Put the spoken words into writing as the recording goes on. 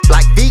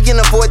Like vegan,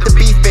 avoid the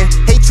beefing.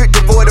 Hatred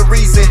devoid of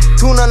reason.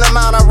 Tune on them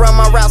out, I run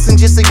my routes and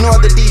just ignore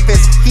the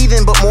defense.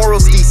 Heathen but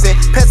morals decent.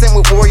 Peasant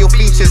with royal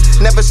features.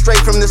 Never stray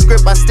from the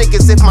script, I stick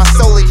as if my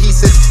soul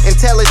adhesive.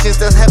 Intelligence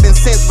does heaven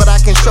sense, but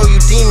I can show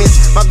you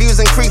demons. My views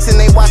increasing,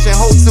 they watching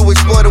hopes to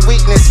explore the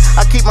weakness.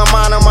 I keep my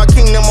mind on my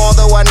kingdom,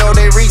 although I know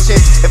they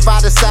reaching. If I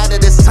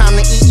decided it's time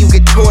to eat, you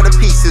get tore to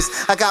pieces.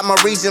 I got my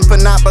reason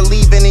for not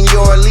believing in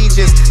your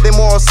allegiance. They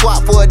moral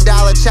swap for $1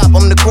 chop,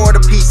 I'm the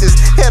quarter pieces.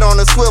 Head on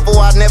a swivel,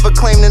 I never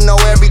claim to know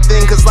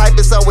everything, cause life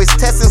is always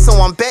testing, so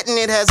I'm betting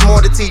it has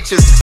more to teach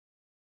us.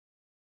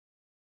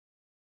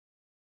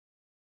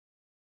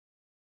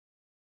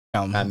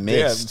 I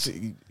missed.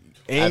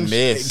 I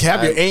missed.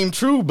 Have your aim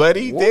true,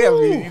 buddy. Woo.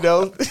 Damn, you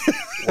know.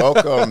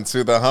 Welcome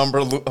to the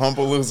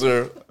Humble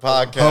Loser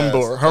podcast.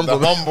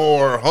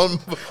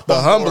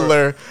 The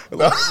humbler.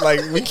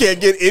 Like, we can't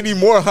get any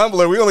more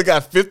humbler. We only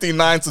got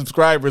 59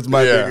 subscribers,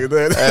 my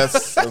nigga.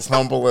 That's as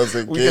humble as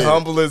it gets. We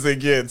humble as it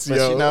gets, but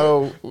yo. you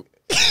know,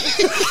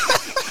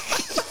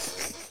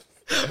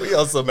 we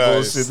on some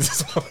bullshit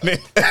this morning.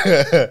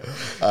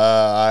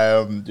 I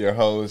am your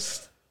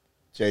host,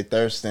 Jay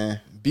Thurston.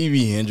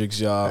 BB Hendricks,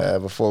 y'all.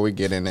 Before we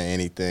get into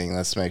anything,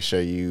 let's make sure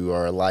you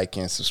are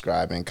liking,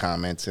 subscribing,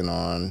 commenting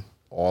on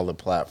all the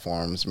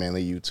platforms,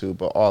 mainly YouTube,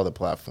 but all the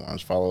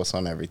platforms. Follow us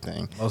on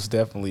everything. Most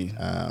definitely.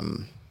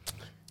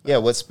 Yeah,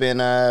 what's been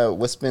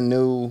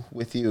new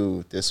with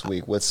you this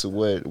week?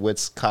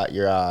 What's caught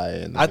your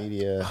eye in the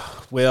media?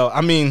 Well, I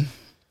mean,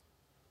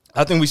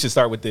 I think we should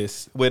start with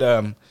this. With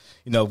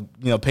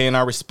paying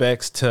our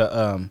respects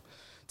to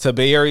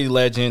Bay Area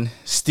legend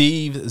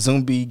Steve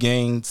Zumbi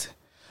Gaines.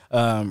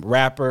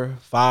 Rapper,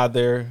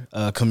 father,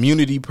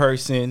 community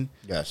person.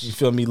 Yes. You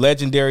feel me?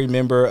 Legendary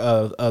member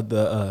of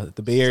the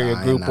Bay Area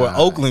group or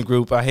Oakland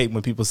group. I hate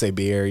when people say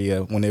Bay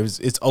Area when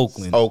it's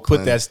Oakland.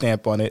 Put that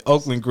stamp on it.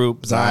 Oakland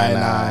group, Zion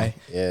I.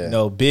 Yeah. You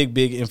know, big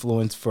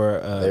influence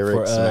for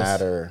Lyrics us.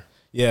 matter.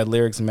 Yeah,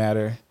 lyrics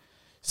matter.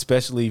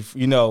 Especially,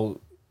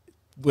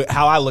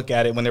 how I look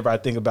at it whenever I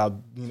think about,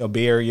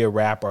 Bay Area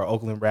rap or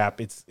Oakland rap,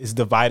 it's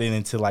divided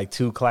into like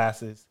two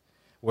classes.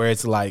 Where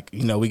it's like,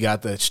 we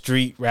got the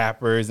street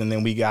rappers and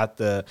then we got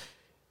the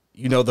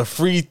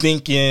free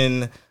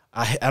thinking.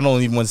 I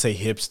don't even want to say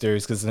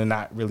hipsters because they're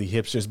not really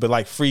hipsters, but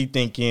like free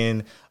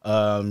thinking,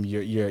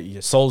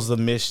 your Souls of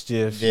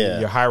Mischief,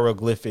 your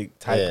hieroglyphic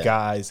type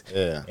guys.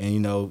 Yeah.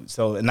 And,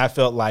 and I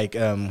felt like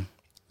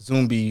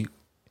Zumbi,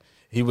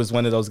 he was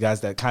one of those guys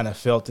that kind of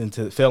fell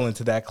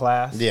into that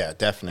class. Yeah,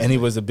 definitely. And he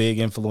was a big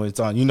influence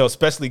on,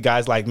 especially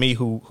guys like me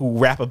who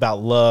rap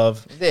about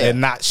love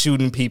and not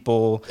shooting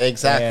people.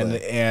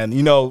 Exactly. And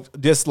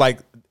just like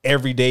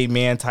everyday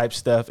man type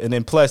stuff. And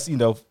then plus,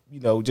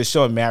 just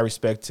showing mad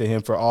respect to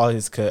him for all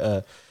his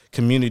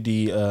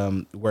community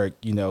work.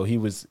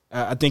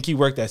 I think he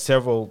worked at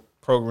several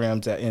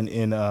programs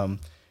in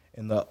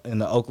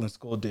the Oakland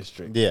School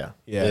District. Yeah.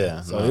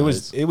 So it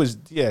was huge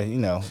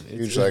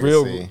it's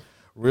legacy.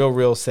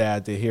 Real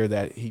sad to hear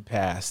that he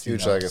passed.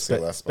 Huge legacy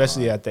left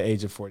especially behind. at the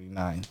age of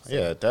 49. So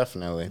Yeah,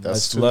 definitely.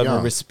 That's too love young.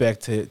 and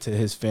respect to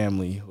his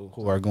family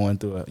who are going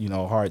through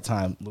a hard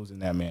time losing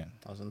that man.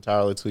 I was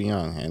entirely too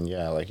young, and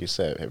yeah, like you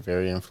said, a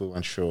very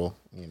influential,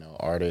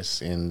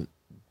 artist in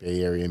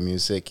Bay Area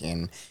music,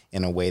 and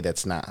in a way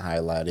that's not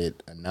highlighted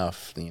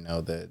enough.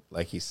 That,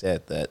 like you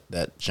said,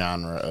 that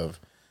genre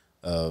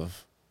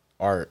of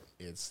art,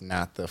 it's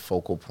not the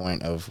focal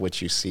point of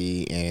what you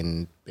see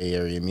in Bay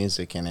Area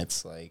music, and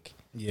it's like.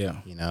 Yeah.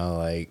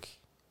 The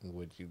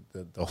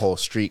whole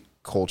street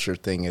culture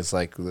thing is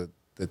like the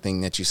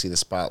thing that you see the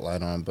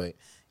spotlight on, but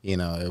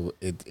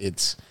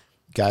it's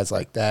guys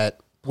like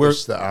that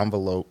push the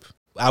envelope.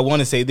 I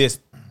want to say this,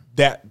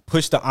 that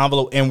push the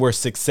envelope and we're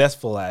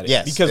successful at it.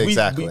 Yes, because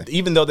exactly. we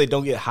even though they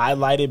don't get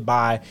highlighted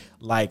by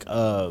like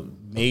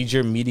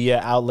major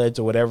media outlets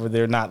or whatever,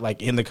 they're not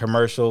like in the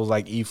commercials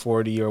like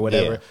E40 or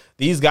whatever. Yeah.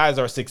 These guys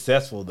are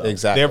successful though.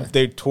 Exactly.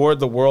 They toured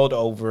the world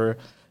over.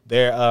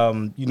 They've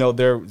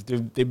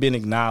been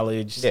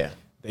acknowledged. Yeah.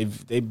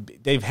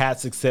 They've had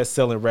success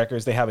selling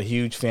records. They have a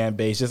huge fan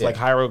base, just like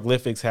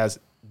Hieroglyphics has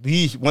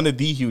one of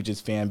the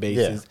hugest fan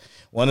bases,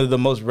 one of the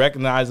most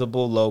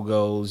recognizable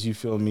logos. You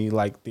feel me?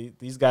 Like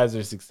these guys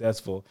are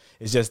successful.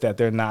 It's just that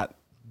they're not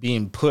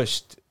being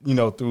pushed,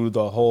 through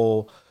the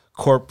whole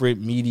corporate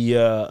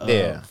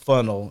media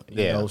funnel,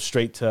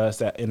 straight to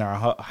us in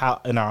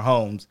our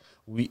homes.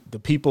 The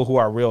people who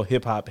are real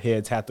hip hop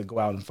heads have to go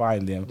out and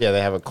find them. Yeah,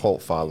 they have a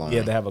cult following.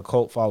 Yeah, they have a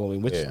cult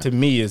following, which to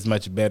me is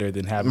much better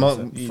than having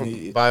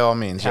by all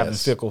means having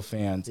fickle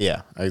fans.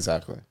 Yeah,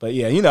 exactly. But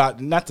yeah,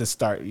 not to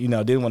start.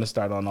 Didn't want to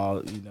start on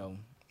all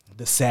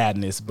the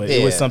sadness, but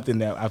it was something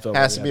that I felt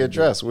has to be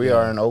addressed. We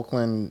are an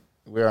Oakland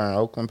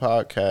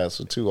podcast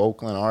with two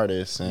Oakland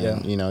artists,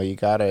 and you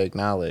gotta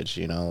acknowledge,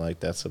 like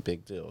that's a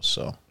big deal.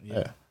 So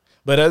yeah.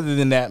 But other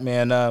than that,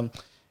 man,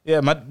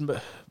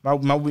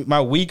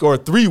 my week or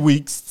 3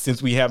 weeks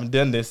since we haven't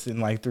done this in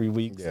like 3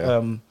 weeks,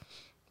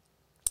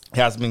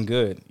 has been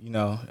good.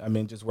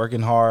 Just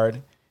working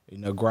hard,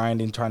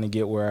 grinding, trying to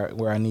get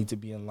where I need to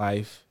be in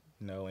life,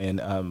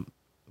 and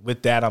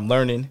with that I'm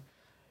learning,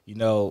 you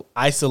know,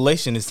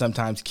 isolation is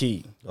sometimes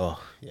key. Oh,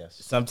 yes.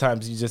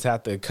 Sometimes you just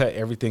have to cut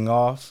everything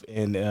off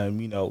and,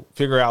 you know,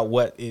 figure out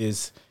what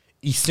is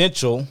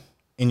essential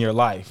in your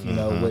life. You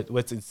know,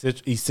 what's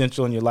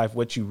essential in your life,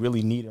 what you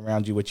really need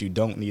around you, what you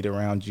don't need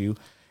around you.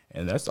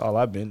 And that's all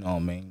I've been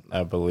on, man.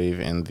 I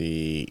believe in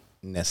the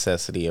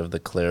necessity of the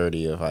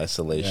clarity of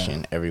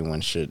isolation. Yeah.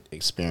 Everyone should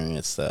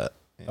experience that.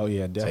 Oh,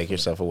 yeah, definitely. Take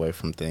yourself away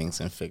from things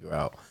and figure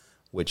out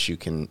what you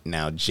can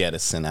now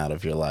jettison out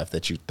of your life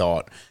that you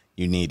thought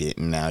you needed,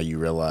 and now you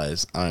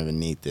realize I don't even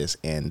need this,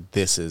 and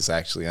this is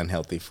actually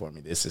unhealthy for me.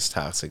 This is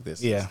toxic.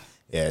 Yeah.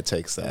 It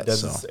takes that.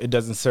 It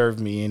doesn't serve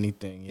me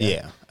anything.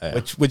 Yeah.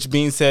 Which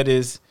being said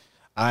is,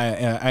 I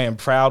am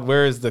proud.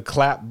 Where is the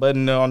clap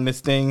button on this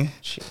thing?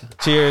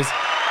 Cheers.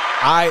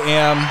 I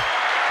am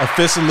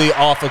officially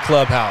off of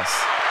Clubhouse.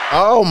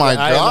 Oh my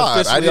I am God!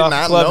 I officially did off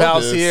not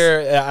Clubhouse know this.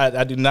 here.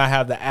 I do not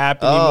have the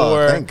app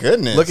anymore. Thank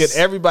goodness! Look at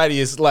everybody.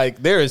 Is like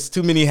there is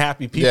too many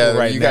happy people right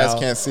now. You guys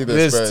can't see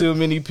this. There's too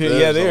many people.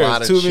 Yeah,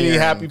 there's too many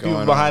happy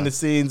people behind the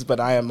scenes. But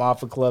I am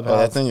off of Clubhouse. Oh,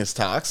 that thing is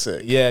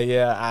toxic.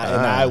 Yeah.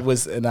 I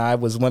was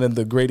one of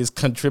the greatest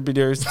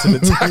contributors to the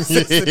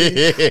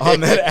toxicity on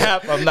that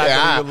app. I'm not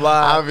gonna even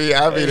lie. I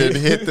mean, it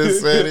hit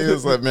this man. He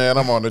was like, "Man,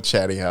 I'm on the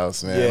chatty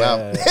house, man."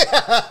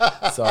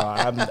 Yeah. So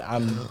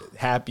I'm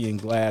happy and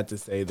glad to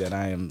say that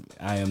I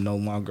am no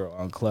longer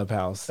on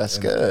Clubhouse. That's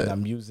good. And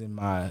I'm using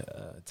my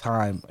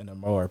time in a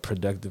more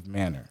productive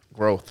manner.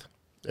 Growth.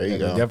 There you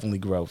go. Definitely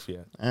growth.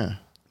 Yeah. Yeah.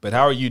 But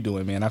how are you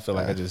doing, man? I feel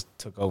like I just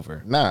took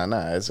over. Nah.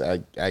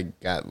 I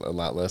got a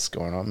lot less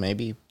going on.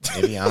 Maybe I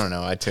don't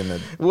know. I tend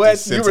to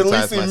what you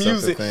releasing myself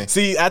music?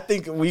 See, I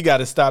think we got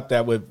to stop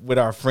that with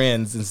our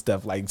friends and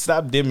stuff. Like,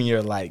 stop dimming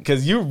your light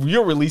because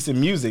you're releasing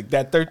music.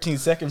 That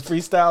 13-second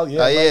freestyle.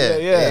 Yeah.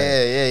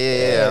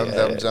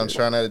 I'm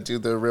trying to do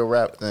the real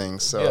rap thing.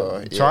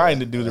 So trying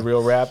to do the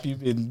real rap.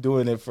 You've been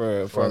doing it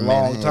for a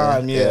long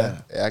time. Yeah.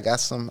 I got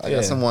some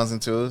ones and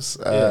twos.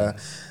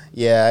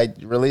 I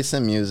released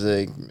some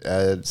music,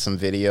 some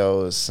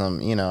videos,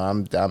 some, you know,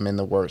 I'm in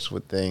the works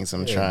with things.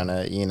 I'm trying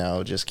to, you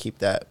know, just keep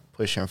that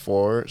pushing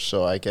forward.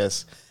 So I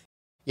guess,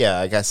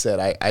 like I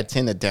said, I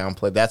tend to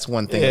downplay. That's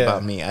one thing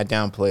about me. I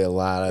downplay a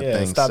lot of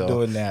things. Stop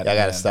doing that. I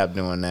got to stop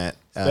doing that.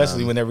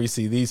 Especially whenever you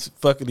see these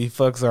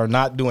fucks are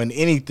not doing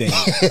anything.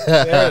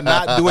 They're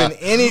not doing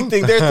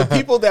anything. There's the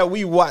people that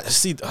we watch.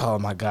 See, oh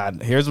my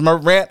God. Here's my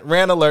rant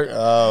alert.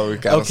 Oh, we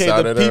got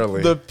started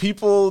early. The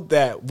people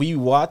that we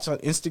watch on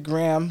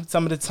Instagram,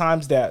 some of the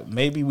times that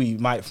maybe we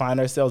might find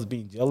ourselves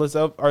being jealous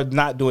of, are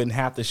not doing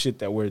half the shit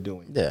that we're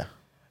doing. Yeah.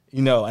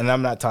 You know, and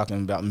I'm not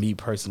talking about me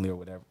personally or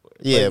whatever.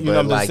 Yeah,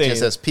 but like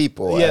just as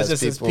people. Yeah,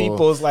 just as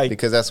people. It's like,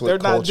 because that's what they're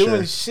culture. not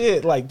doing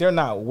shit. Like, they're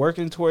not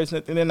working towards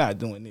nothing. They're not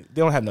doing it.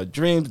 They don't have no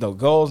dreams, no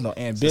goals, no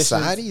ambitions.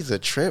 Society's a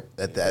trip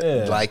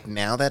like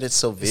now that it's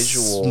so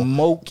visual.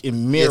 Smoke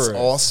and mirrors. It's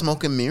all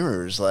smoke and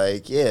mirrors.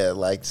 Like,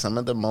 like some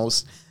of the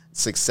most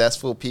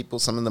successful people,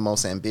 some of the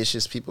most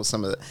ambitious people,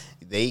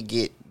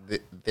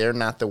 they're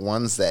not the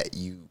ones that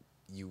you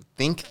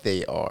think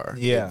they are.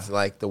 Yeah. It's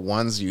like the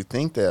ones you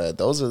think that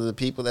those are the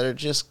people that are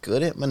just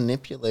good at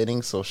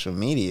manipulating social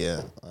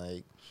media.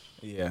 Like,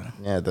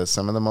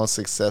 some of the most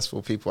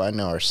successful people I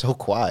know are so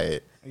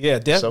quiet. Yeah,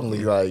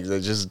 definitely. So,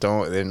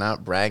 like, they're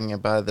not bragging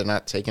about it. They're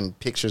not taking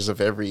pictures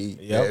of every,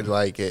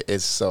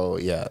 it's so,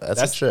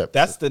 that's a trip.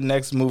 That's the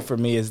next move for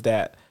me is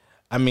that,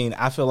 I mean,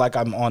 I feel like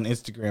I'm on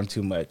Instagram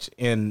too much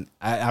and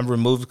I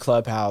removed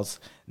Clubhouse.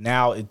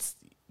 Now it's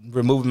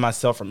removing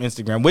myself from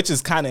Instagram, which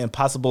is kind of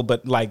impossible,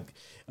 but like,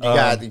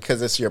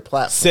 because it's your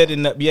platform.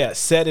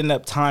 Setting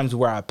up times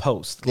where I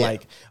post. Yeah.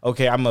 Like,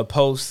 okay, I'm gonna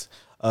post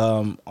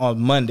on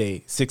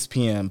Monday 6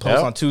 p.m.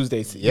 Post on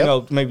Tuesdays. You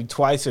know, maybe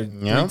twice or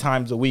 3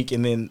 times a week,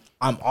 and then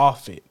I'm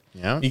off it.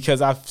 Yeah.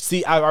 Because I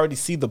already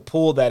see the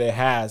pull that it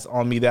has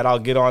on me. That I'll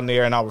get on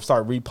there and I'll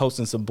start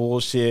reposting some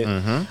bullshit.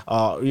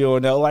 Mm-hmm. You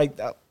know, like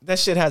that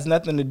shit has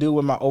nothing to do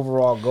with my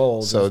overall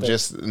goals. So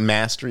just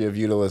mastery of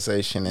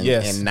utilization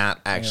and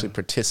not actually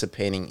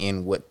participating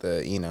in what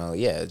the,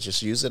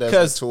 just use it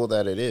as the tool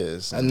that it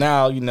is. And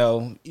now,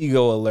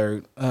 ego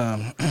alert.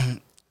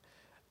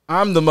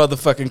 I'm the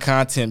motherfucking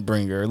content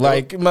bringer.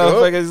 Like,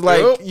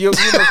 motherfuckers, your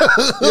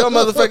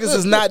motherfuckers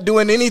is not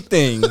doing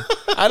anything.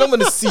 I don't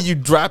want to see you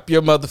drop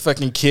your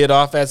motherfucking kid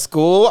off at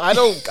school. I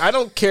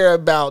don't care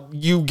about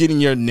you getting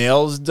your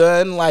nails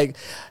done. Like,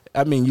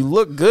 I mean, you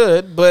look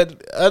good,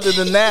 but other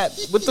than that,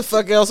 what the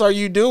fuck else are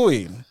you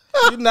doing?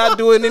 You're not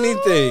doing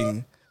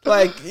anything.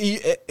 Like,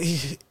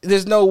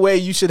 there's no way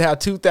you should have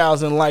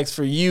 2,000 likes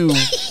for you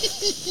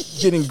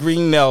getting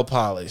green nail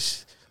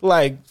polish.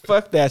 Like,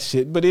 fuck that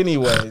shit. But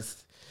anyways.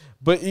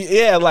 But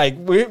yeah, like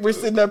we're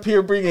sitting up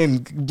here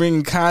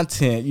bringing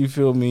content. You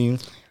feel me?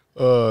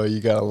 Oh,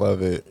 you gotta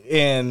love it.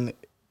 And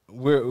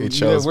We're He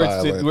chose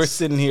violence. we're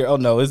sitting here. Oh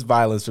no, it's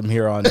violence from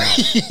here on out.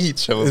 He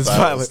chose It's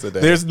violence violent. today.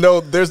 There's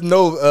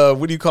no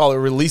what do you call it,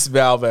 release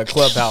valve at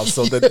Clubhouse.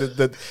 So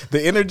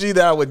the energy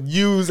that I would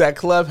use at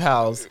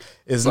Clubhouse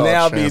is all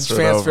now being transferred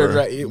transferred over.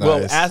 right. Well,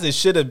 Nice. as it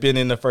should have been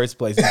in the first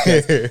place.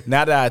 Because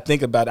now that I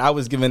think about it, I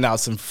was giving out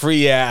some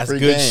free ass Free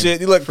good game.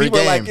 shit. Look, Free people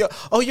are like, game.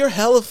 oh, you're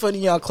hella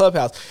funny on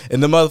Clubhouse,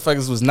 and the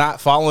motherfuckers was not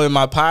following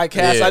my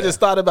podcast. Yeah. I just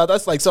thought about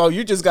that's like, so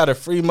you just got a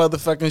free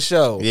motherfucking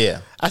show.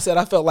 Yeah. I said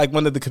I felt like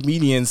one of the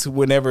comedians who,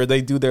 whenever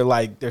they do their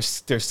like their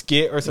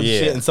skit or some Yeah.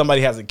 shit, and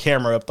somebody has a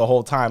camera up the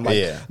whole time. Like,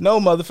 Yeah. no,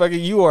 motherfucker,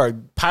 you are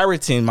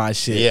pirating my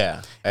shit.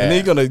 Yeah. And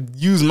then you're gonna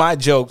use my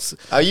jokes.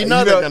 Oh, you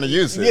know they're gonna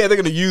use it. Yeah, they're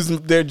gonna use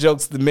their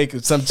jokes to make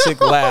some chick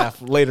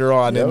laugh later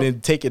on, Yep. and then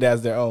take it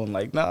as their own.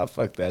 Like, nah,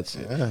 fuck that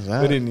shit. Yeah,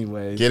 But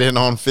anyway, Get it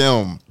on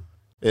film.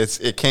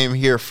 It came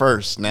here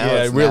first. Now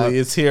yeah, it's really, now-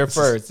 it's here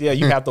first. Yeah,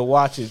 you have to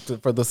watch it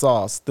for the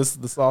sauce. The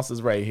sauce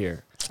is right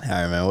here. All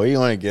right, man. What do you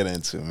want to get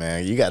into,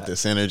 man? You got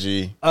this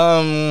energy.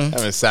 Um,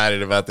 I'm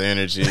excited about the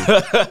energy.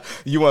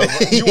 you want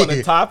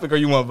a topic or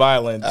you want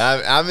violence?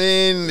 I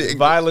mean,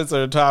 Violence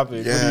or a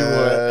topic? What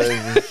do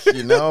you want?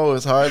 you know,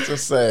 it's hard to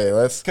say.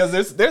 Let's.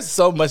 Because there's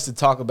so much to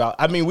talk about.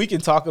 I mean, we can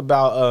talk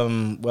about.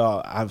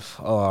 Well,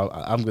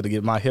 I'm gonna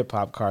get my hip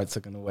hop card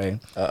taken away.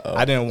 Uh-oh.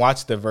 I didn't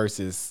watch the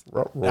verses.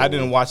 Ruh-roh. I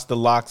didn't watch the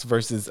Locks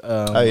versus.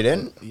 Oh, you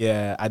didn't?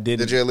 Yeah, I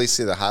didn't. Did you at least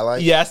see the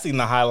highlights? Yeah, I seen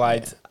the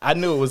highlights. I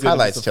knew it was gonna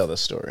Highlights be tell the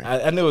story.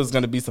 I knew it was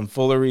going to be some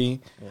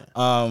foolery.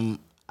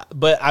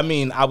 But I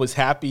mean, I was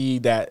happy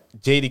that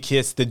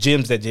Jadakiss, the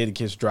gems that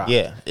Jadakiss dropped.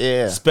 Yeah,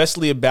 yeah.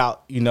 Especially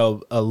about,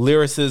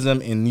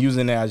 lyricism and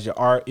using it as your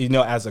art,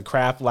 as a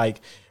craft,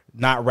 like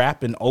not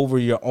rapping over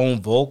your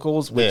own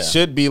vocals, which Yeah.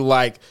 should be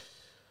like,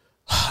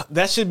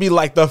 that should be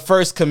like the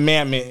first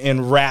commandment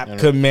in rap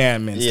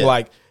commandments. Yeah.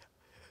 Like,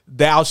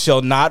 thou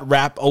shalt not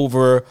rap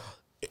over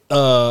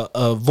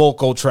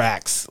vocal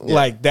tracks. Yeah.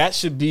 Like, that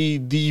should be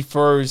the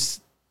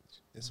first.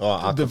 It's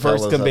all The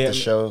first acapellas at the command-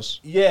 shows.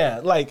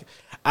 Yeah, like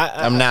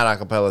I'm not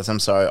acapellas. I'm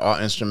sorry. All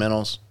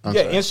instrumentals. I'm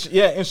sorry.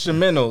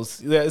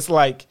 Instrumentals. Yeah, it's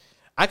like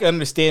I can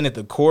understand that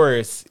the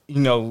chorus,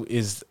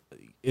 is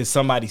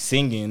somebody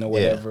singing or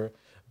whatever,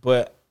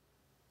 but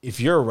if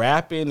you're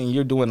rapping and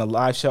you're doing a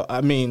live show,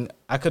 I mean,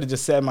 I could have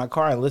just sat in my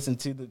car and listened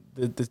to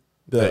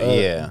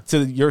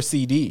to your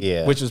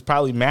CD, which is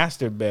probably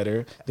mastered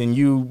better than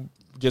you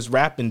just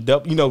rapping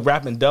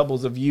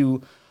doubles of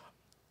you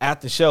at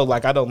the show.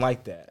 Like, I don't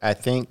like that. I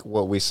think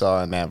what we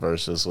saw in that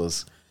versus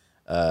was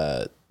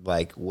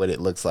like what it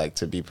looks like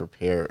to be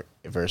prepared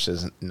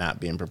versus not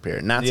being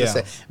prepared. Not to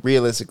say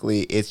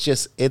realistically, it's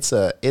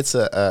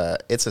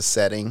a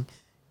setting.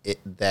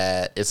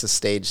 It's a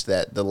stage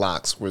that the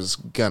Locks was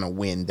gonna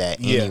win that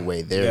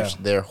anyway.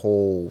 Their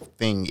whole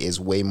thing is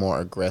way more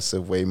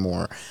aggressive, way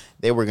more.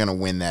 They were gonna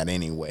win that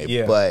anyway.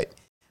 Yeah. But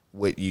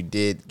what you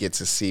did get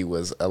to see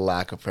was a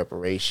lack of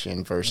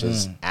preparation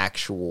versus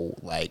actual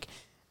like.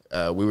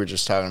 We were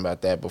just talking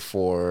about that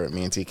before.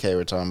 Me and TK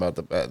were talking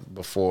about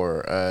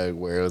before,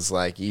 where it was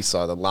like you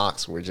saw the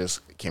Locks were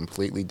just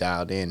completely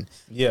dialed in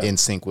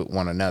sync with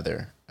one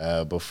another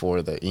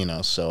before the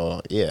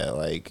So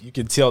like You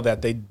can tell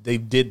that they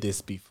did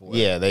this before.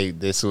 yeah,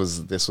 this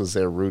was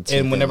their routine.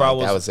 And whenever thing.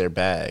 That was their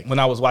bag. When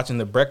I was watching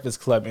the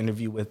Breakfast Club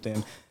interview with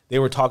them, they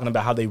were talking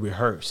about how they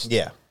rehearsed.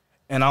 Yeah,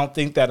 And I don't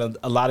think that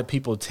a lot of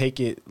people take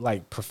it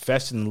like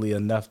professionally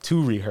enough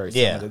to rehearse.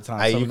 yeah. Some of the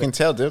time. You can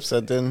tell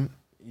Dipset didn't.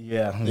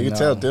 Yeah, You can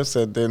tell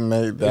Dipset didn't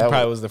make that. It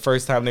probably was the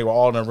first time they were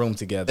all in a room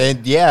together.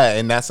 And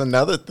and that's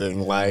another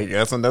thing. Like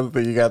that's another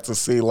thing you got to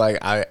see. Like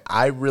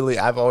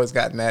I've always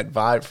gotten that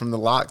vibe from the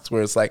Locks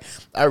where it's like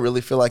I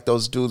really feel like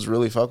those dudes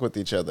really fuck with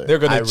each other. They're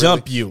gonna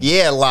jump you.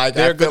 Yeah, like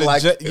They're I feel gonna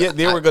like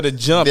they were gonna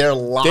jump. They're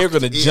locked. They're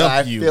gonna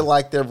jump you. I feel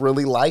like they're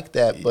really like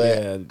that. But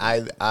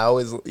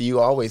Yeah. you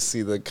always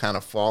see the kind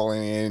of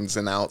falling ins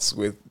and outs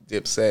with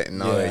Dipset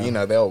and all that.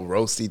 Yeah. They'll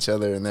roast each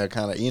other and they're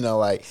kind of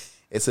like.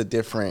 It's a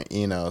different,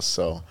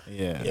 so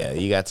Yeah.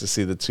 you got to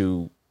see the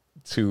two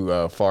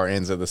far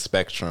ends of the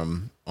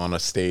spectrum on a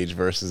stage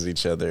versus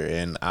each other,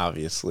 and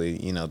obviously,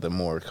 the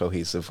more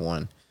cohesive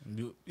one,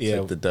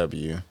 took the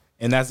W,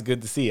 And that's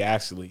good to see,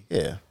 actually.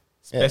 yeah,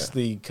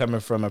 Especially coming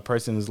from a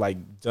person who's like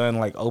done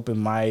like open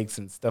mics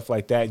and stuff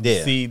like that. You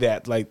Yeah. see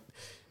that like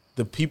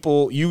the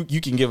people you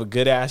can give a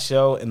good ass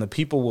show and the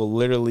people will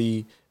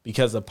literally,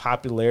 because of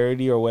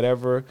popularity or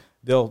whatever,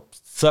 they'll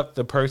suck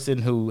the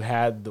person who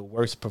had the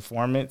worst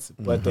performance,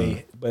 but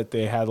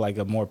they had like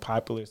a more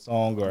popular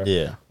song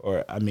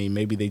or I mean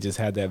maybe they just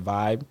had that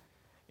vibe,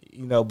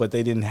 but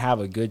they didn't have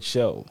a good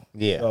show.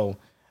 Yeah. So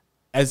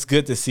it's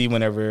good to see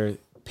whenever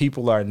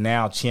people are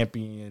now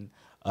championing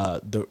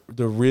the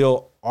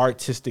real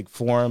artistic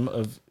form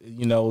of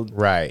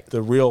right.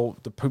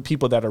 the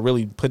people that are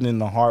really putting in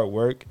the hard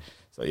work.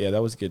 So yeah,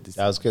 that was good to see.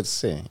 That was good to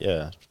see.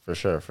 Yeah, for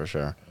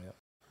sure.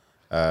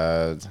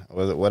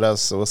 What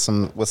else? What's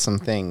some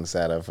things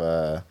out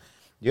of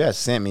you had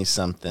sent me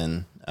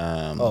something.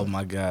 Oh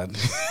my God.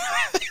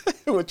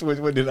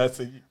 What did I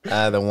say?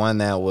 The one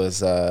that was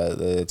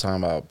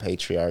talking about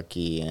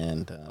patriarchy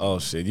and. Oh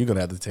shit! You're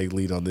gonna have to take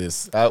lead on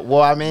this.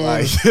 Well, I mean,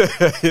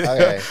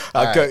 okay.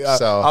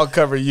 I'll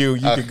cover you.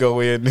 You can go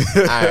in. All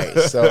right.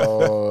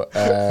 So,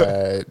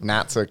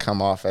 not to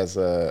come off as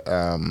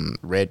a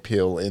red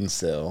pill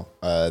incel,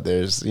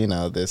 there's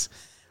this.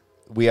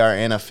 We are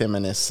in a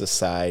feminist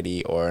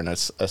society, or in a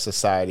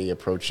society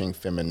approaching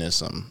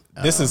feminism.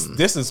 This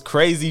is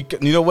crazy.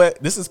 You know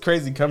what? This is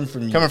crazy coming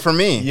from you. Coming from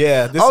me.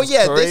 Yeah.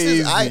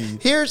 Crazy.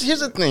 Here's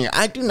the thing.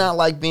 I do not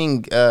like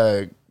being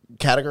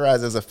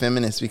categorized as a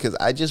feminist because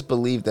I just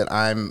believe that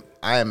I am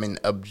an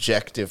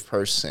objective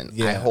person.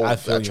 Yeah, I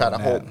try to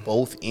hold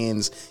both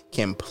ends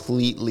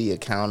completely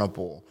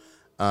accountable.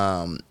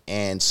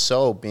 And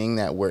so being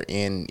that we're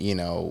in,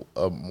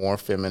 a more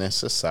feminist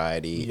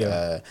society,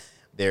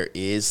 there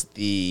is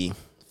the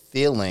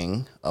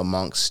feeling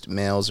amongst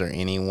males or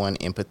anyone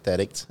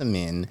empathetic to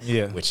men,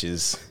 which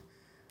is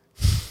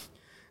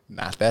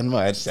not that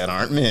much that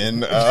aren't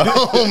men.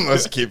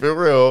 Let's keep it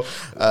real.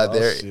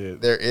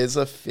 There is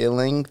a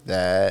feeling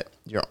that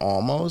you're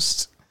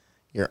almost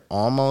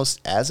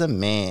as a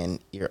man,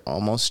 you're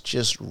almost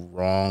just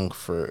wrong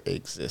for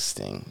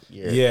existing.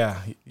 You're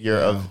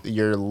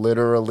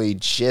literally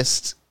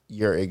just,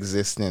 your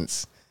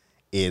existence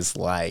is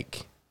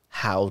like,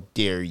 how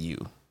dare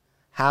you?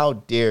 How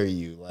dare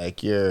you?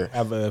 Like, you're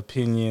have an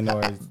opinion,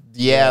 or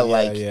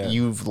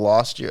you've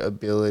lost your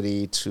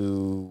ability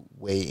to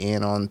weigh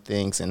in on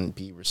things and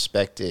be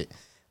respected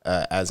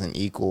as an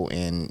equal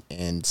in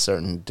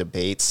certain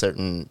debates.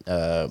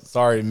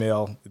 Sorry,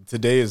 Mel.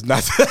 Today is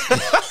not.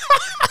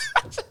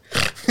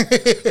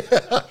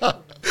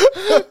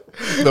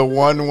 The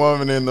one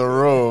woman in the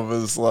room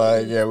is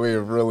like, yeah, we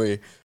have really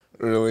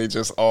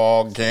just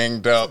all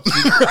ganged up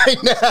right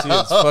now. She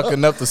is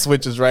fucking up the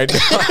switches right now.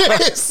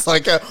 It's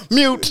like a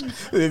mute.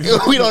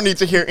 We don't need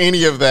to hear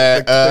any of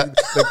that.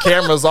 The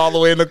camera's all the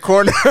way in the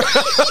corner.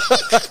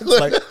 It's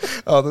like,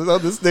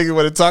 this nigga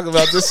want to talk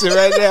about this shit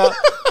right now.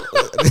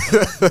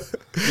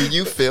 Do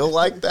you feel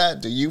like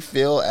that? Do you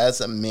feel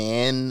as a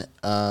man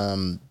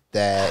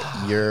that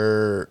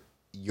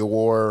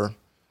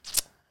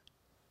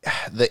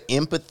the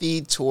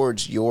empathy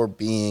towards your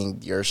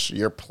being,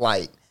 your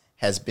plight,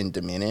 has been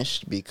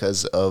diminished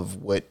because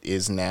of what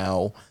is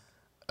now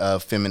a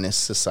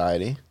feminist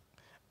society?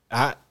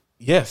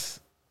 Yes.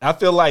 I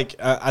feel like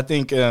I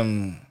think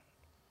a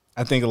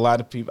lot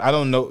of people, I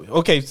don't know.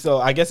 Okay, so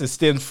I guess it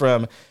stems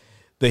from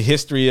the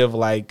history of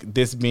like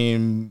this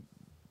being,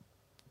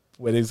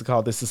 what is it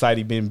called, this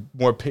society being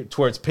more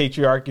towards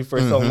patriarchy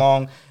for so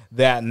long,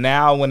 that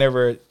now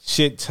whenever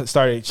shit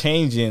started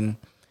changing,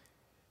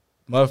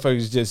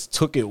 motherfuckers just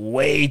took it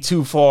way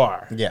too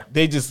far. Yeah.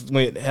 They just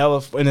went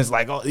hella, and it's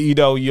like,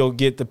 you'll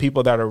get the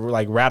people that are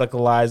like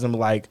radicalized them.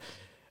 Like,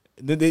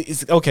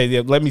 it's okay.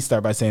 Yeah, let me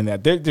start by saying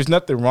that there's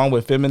nothing wrong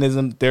with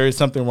feminism. There is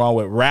something wrong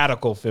with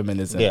radical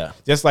feminism. Yeah.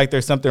 Just like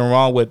there's something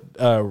wrong with,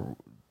 the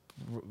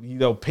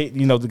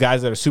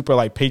guys that are super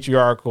like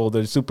patriarchal,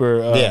 they're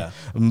super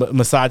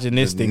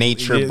misogynistic, the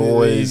nature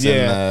boys.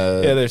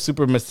 They're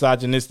super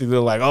misogynistic. They're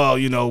like,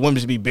 women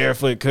should be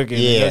barefoot cooking.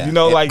 Yeah.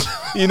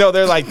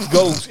 They're like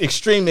go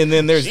extreme, and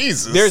then there's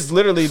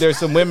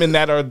some women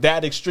that are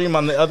that extreme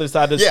on the other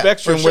side of the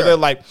spectrum where they're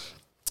like,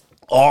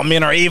 all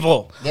men are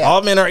evil. Yeah.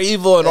 All men are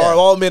evil, and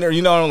all men are,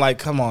 I'm like,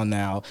 come on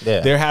now.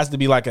 Yeah. There has to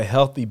be like a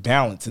healthy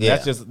balance, and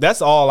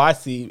that's all I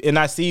see, and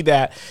I see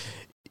that.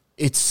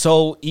 It's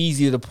so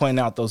easy to point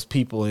out those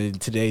people in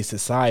today's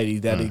society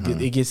that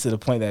it gets to the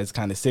point that it's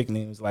kind of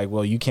sickening. It's like,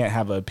 well, you can't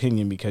have an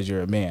opinion because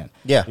you're a man.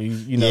 Yeah.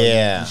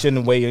 You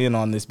shouldn't weigh in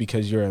on this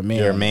because you're a man.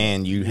 You're a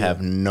man. You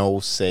have no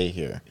say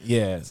here.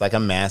 Yeah. It's like a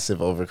massive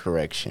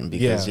overcorrection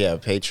because,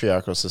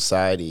 patriarchal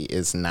society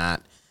is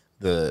not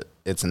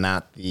it's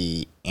not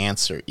the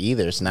answer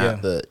either. It's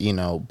not but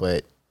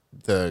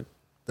the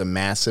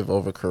massive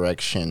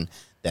overcorrection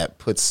that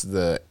puts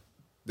the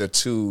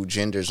two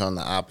genders on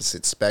the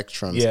opposite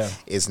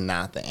spectrums is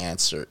not the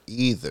answer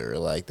either.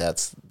 Like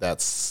it's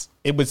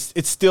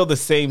still the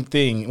same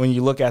thing when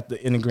you look at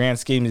in the grand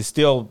scheme.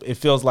 It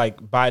feels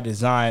like by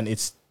design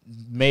it's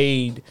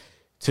made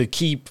to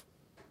keep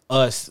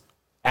us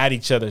at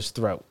each other's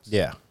throats.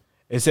 Yeah,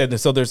 it said that,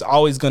 so there's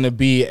always going to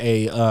be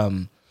a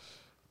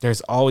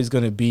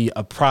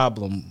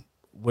problem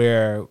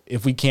where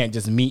if we can't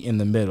just meet in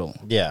the middle.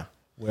 Yeah,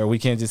 where we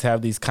can't just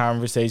have these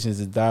conversations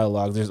and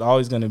dialogues. There's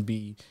always going to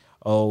be,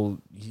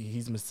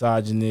 he's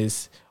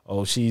misogynist.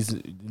 There's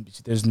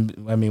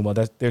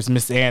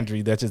Miss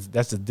Andry.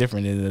 That's a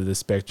different end of the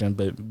spectrum.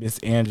 But Miss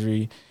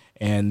Andry,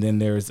 and then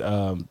there's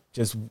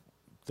just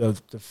the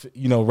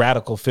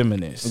radical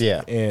feminists.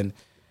 Yeah, and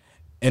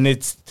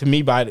it's, to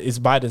me, it's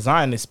by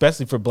design,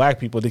 especially for Black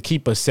people, to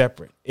keep us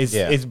separate.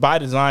 It's by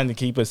design to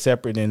keep us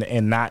separate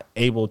and not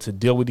able to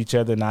deal with each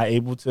other, not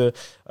able to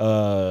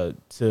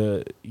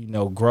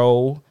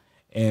grow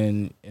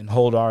and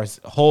hold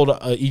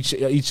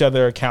each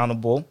other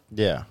accountable.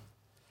 Yeah.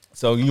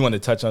 So you want to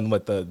touch on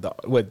what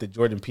the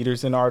Jordan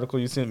Peterson article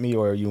you sent me,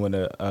 or you want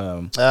to?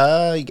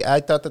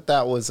 I thought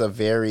that was a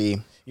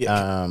very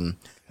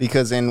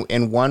because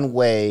in one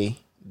way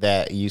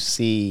that you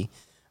see,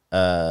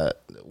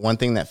 one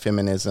thing that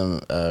feminism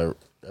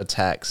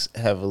attacks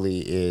heavily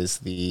is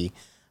the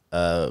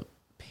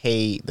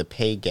pay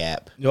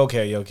gap.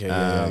 Okay,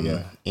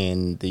 yeah.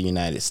 In the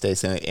United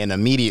States, and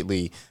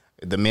immediately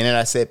the minute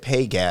I said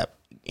pay gap,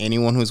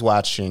 anyone who's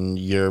watching,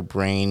 your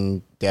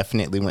brain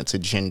definitely went to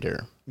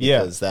gender,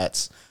 because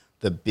that's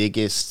the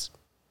biggest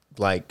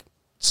like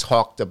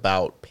talked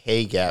about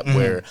pay gap,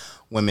 where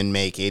women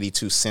make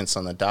 82 cents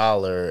on the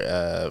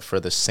dollar for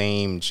the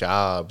same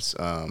jobs.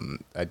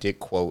 I did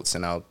quotes,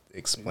 and I'll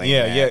explain.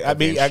 Yeah. I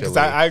mean, because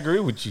I agree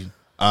with you.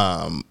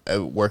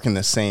 Working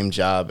the same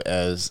job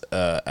as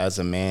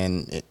a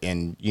man,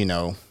 and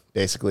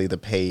basically the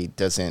pay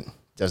doesn't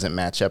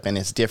match up, and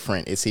it's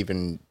different. It's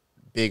even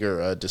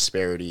bigger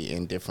disparity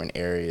in different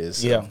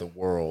areas of the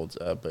world.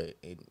 But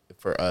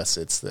for us,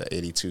 it's the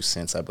 82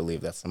 cents. I believe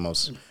that's the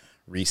most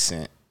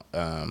recent.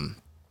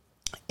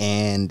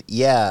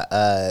 It's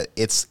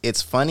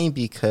funny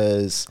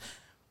because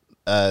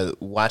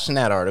watching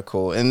that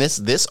article, and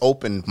this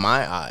opened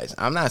my eyes.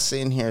 I'm not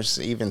sitting here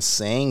even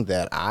saying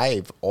that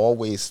I've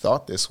always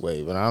thought this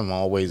way, but I'm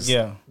always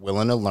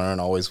willing to learn,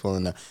 always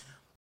willing to.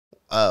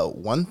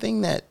 One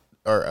thing that,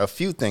 or a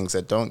few things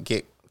that don't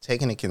get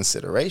taken into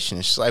consideration,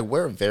 it's just like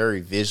we're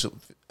very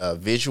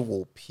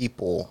visual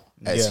people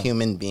as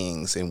human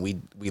beings, and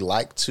we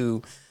like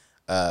to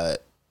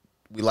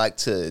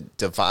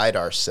divide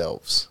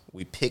ourselves.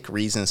 We pick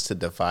reasons to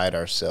divide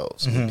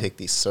ourselves. We pick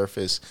these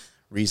surface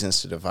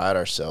reasons to divide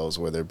ourselves,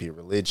 whether it be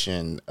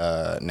religion,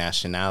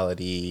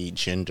 nationality,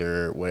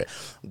 gender. Where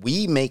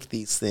we make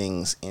these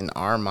things in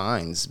our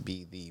minds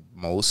be the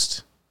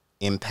most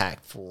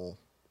impactful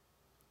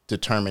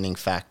determining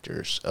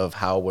factors of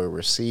how we're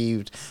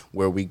received,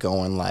 where we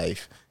go in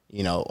life,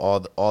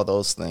 all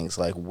those things.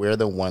 Like, we're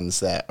the ones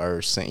that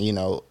are saying,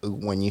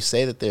 when you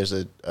say that there's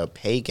a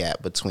pay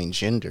gap between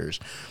genders,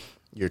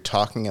 you're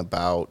talking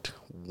about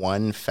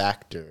one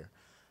factor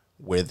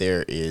where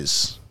there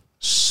is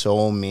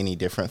so many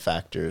different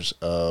factors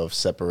of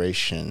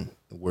separation.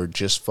 We're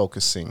just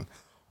focusing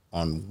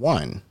on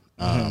one.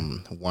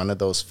 One of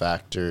those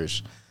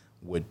factors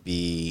would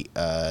be,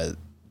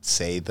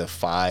 say, the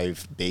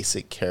 5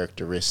 basic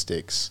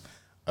characteristics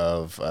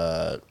of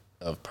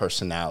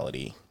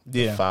personality.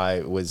 Yeah.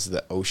 5 was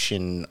the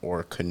ocean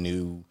or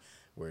canoe,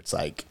 where it's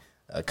like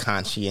a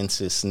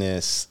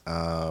conscientiousness.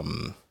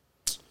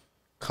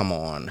 Come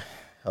on,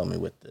 help me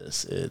with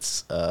this.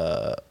 It's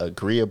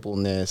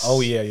agreeableness.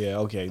 Oh yeah.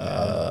 Okay.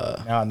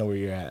 Now I know where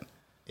you're at.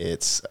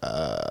 It's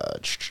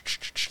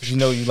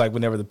You like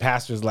whenever the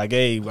pastor's like,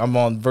 "Hey, I'm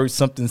on verse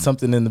something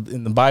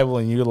in the Bible,"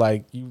 and you're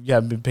like, you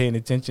haven't been paying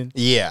attention.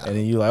 Yeah. And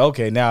then you're like,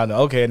 okay, now I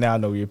know. Okay, now I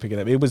know where you're picking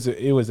up. It was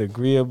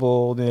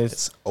agreeableness.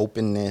 It's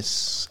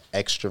openness,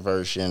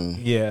 extroversion.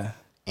 Yeah.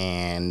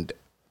 And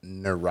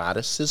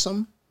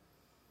neuroticism.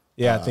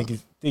 Yeah, I think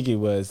it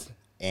was.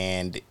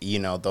 And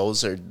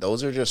those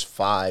are just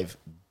 5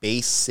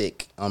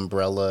 basic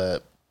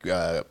umbrella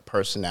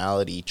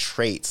personality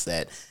traits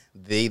that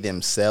they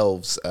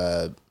themselves,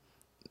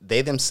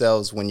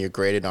 when you're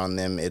graded on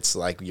them, it's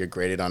like you're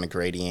graded on a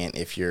gradient.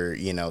 If you're,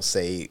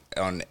 say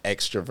on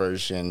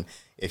extroversion,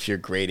 if you're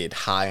graded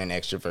high on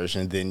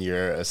extroversion, then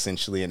you're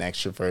essentially an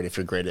extrovert. If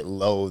you're graded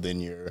low, then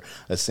you're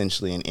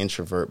essentially an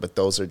introvert. But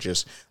those are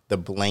just the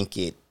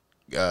blanket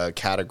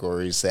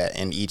categories that,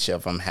 and each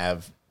of them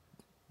have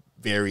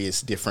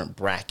various different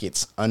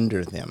brackets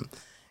under them.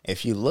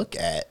 If you look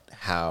at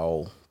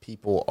how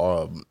people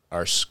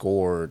are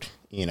scored,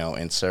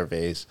 in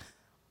surveys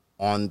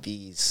on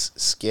these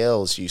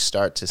scales, you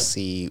start to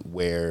see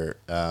where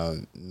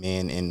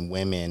men and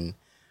women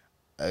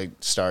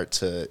start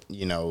to,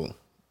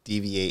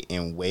 deviate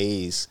in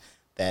ways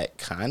that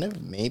kind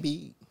of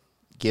maybe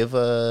give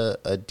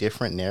a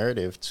different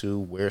narrative to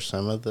where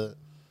some of the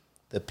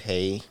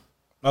pay.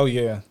 Oh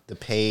yeah, the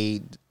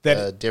pay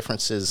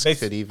differences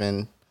could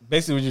even.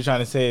 Basically, what you're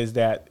trying to say is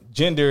that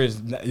gender is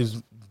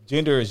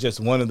just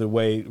one of the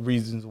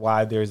reasons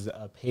why there's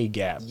a pay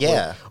gap.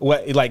 Yeah,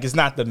 it's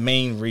not the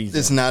main reason.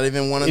 It's not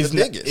even one of the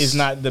biggest. It's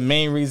not the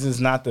main reason.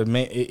 It's not the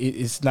main.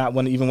 It's not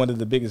even one of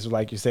the biggest,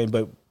 like you're saying.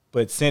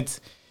 But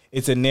since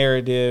it's a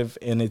narrative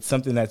and it's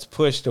something that's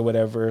pushed or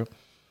whatever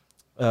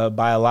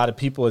by a lot of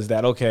people, is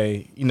that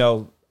okay?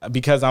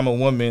 Because I'm a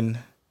woman,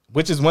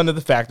 which is one of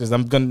the factors.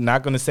 I'm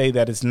not going to say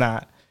that it's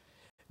not.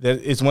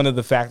 That it's one of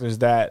the factors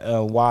that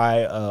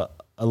why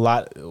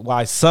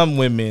some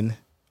women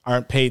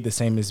aren't paid the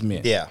same as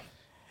men. Yeah.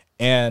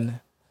 And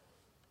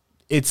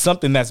it's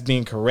something that's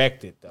being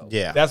corrected, though.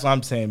 Yeah. That's what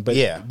I'm saying. But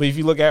if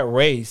you look at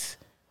race,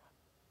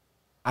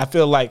 I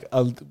feel like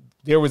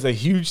there was a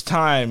huge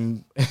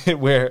time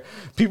where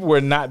people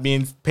were not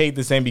being paid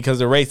the same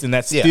because of race, and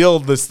that's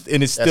still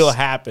still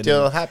happening.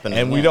 Still happening.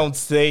 And we don't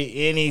say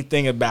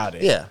anything about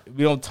it. Yeah.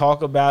 We don't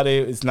talk about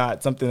it. It's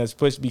not something that's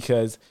pushed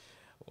because,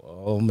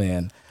 oh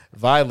man,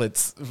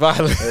 violence.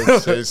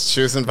 It's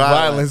choosing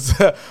violence.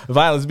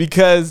 Violence,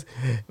 because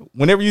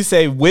whenever you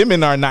say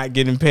women are not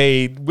getting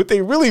paid, what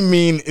they really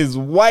mean is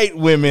white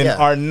women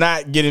are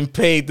not getting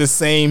paid the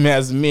same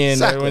as men.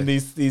 Exactly.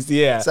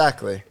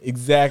 When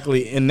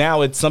exactly. And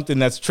now it's something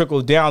that's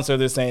trickled down. So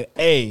they're saying,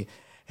 hey,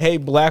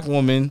 black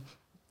woman,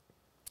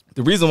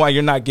 the reason why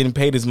you're not getting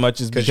paid as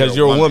much is because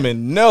you're a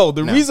woman. No,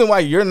 the reason why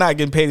you're not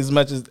getting paid as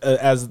much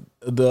as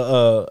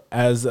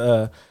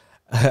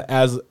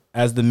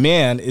the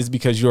man is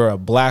because you're a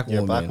black woman.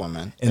 You're a black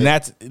woman.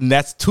 And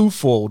that's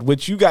twofold.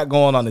 What you got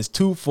going on is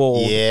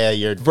twofold. Yeah,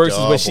 you're versus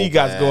what she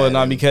got going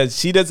on, because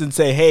she doesn't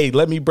say, hey,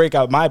 let me break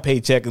out my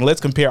paycheck and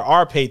let's compare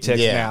our paychecks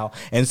now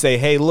and say,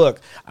 hey, look,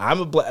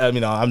 I'm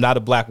not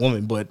a black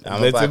woman, but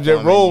let's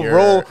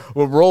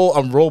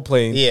role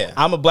playing. Yeah.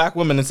 I'm a black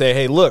woman and say,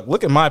 hey,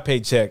 look at my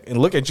paycheck and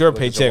look at your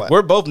paycheck.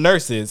 We're both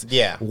nurses.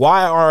 Yeah.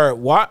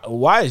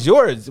 Why is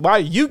yours? Why are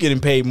you getting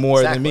paid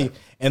more than me?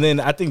 And then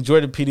I think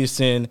Jordan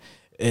Peterson,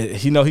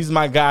 he's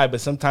my guy, but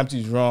sometimes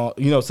he's wrong.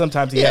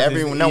 Sometimes he has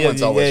no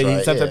one's always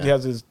right. Sometimes he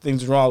has his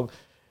things wrong.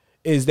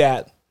 Is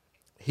that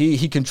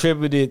he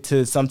contributed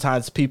to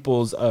sometimes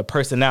people's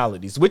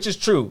personalities, which is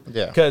true.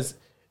 Yeah. Because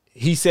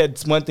he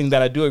said one thing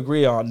that I do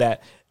agree on,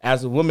 that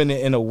as a woman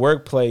in a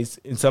workplace,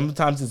 and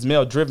sometimes it's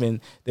male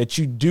driven, that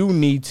you do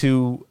need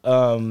to.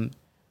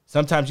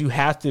 Sometimes you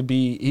have to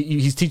be.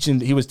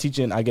 He was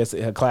teaching, I guess,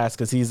 a class,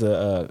 because he's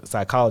a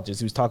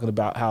psychologist. He was talking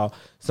about how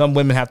some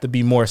women have to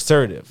be more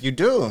assertive. You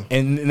do,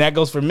 and that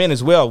goes for men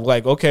as well.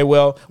 Like, okay,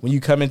 well, when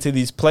you come into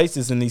these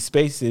places and these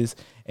spaces,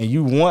 and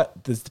you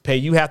want this to pay,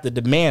 you have to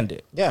demand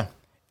it. Yeah.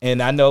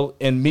 And I know,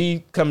 and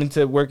me coming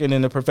to working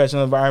in a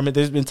professional environment,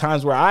 there's been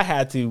times where I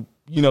had to,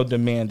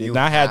 demand it. And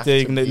I had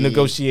to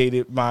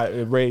negotiate my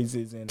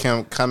raises.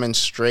 And coming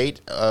straight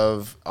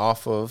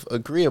off of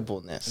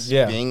agreeableness.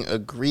 Yeah. Being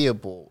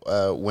agreeable.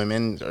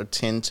 Women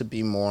tend to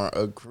be more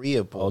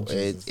agreeable.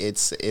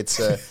 It's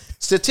a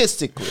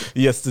statistically.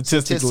 Yes,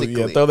 statistically.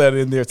 Yeah, throw that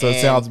in there so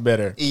it sounds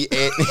better.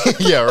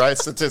 Yeah, right.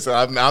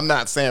 Statistically. I'm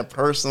not saying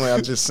personally.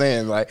 I'm just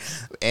saying,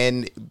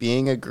 and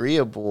being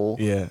agreeable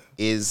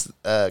is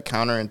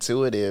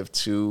counterintuitive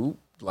to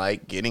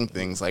getting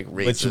things like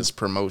raises,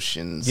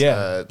 promotions,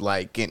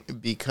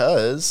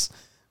 because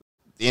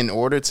in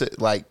order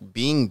to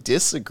being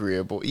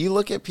disagreeable, you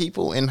look at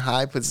people in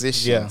high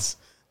positions.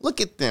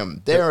 Look at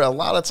them. They're a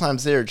lot of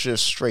times they're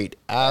just straight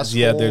assholes.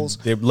 Yeah,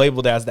 they're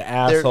labeled as the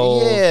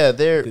assholes.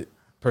 They're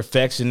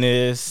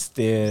perfectionist.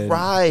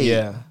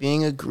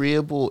 Being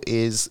agreeable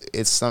is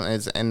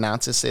something, and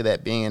not to say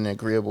that being an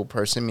agreeable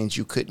person means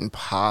you couldn't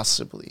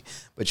possibly,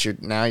 but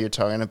you're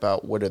talking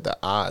about what are the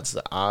odds.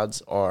 The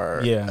odds are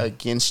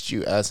against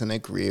you as an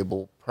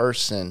agreeable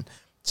person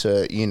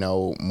to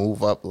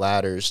move up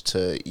ladders,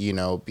 to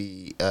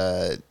be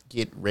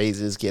get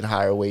raises, get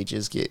higher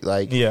wages, get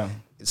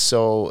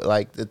so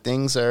the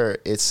things are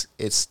it's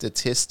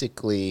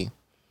statistically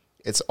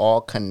it's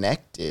all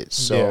connected.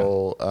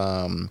 So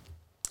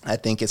I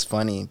think it's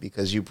funny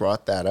because you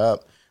brought that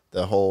up,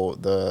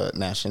 the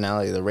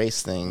nationality, the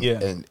race thing,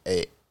 and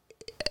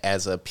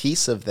as a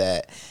piece of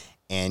that,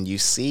 and you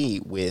see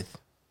with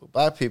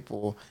black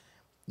people,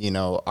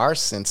 our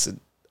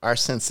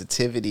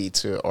sensitivity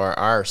to, or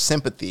our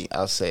sympathy,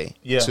 I'll say,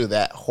 to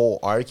that whole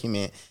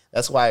argument.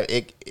 That's why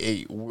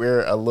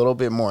we're a little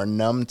bit more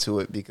numb to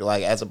it,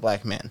 because as a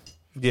black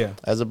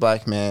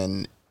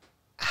man,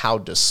 how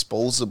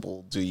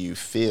disposable do you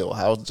feel?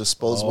 How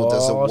disposable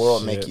does the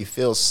world make you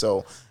feel?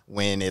 So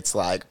when it's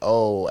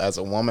as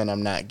a woman,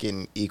 I'm not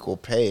getting equal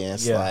pay, and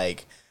it's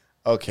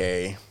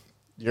okay,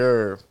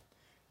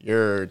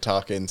 you're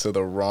talking to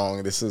the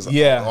wrong. This is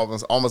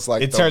almost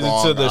like it turns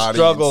into the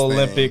struggle thing.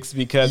 Olympics,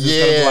 because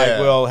it's kind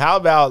of well, how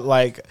about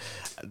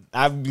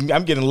I'm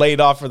getting laid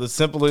off for the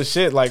simplest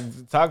shit.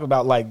 Talk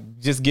about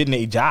just getting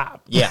a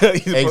job. Yeah,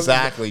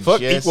 exactly.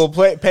 Fuck equal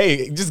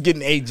pay. Just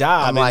getting a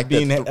job and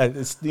being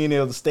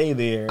able to stay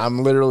there.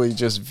 I'm literally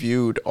just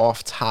viewed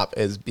off top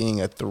as being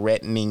a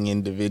threatening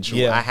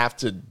individual. I have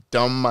to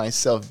dumb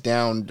myself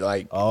down.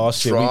 Oh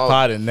shit, we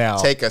potted now.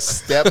 Take a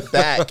step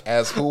back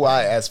as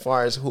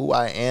far as who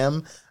I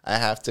am. I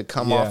have to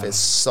come off as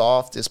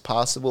soft as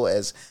possible,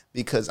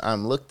 because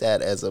I'm looked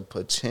at as a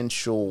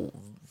potential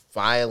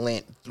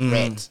violent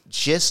threat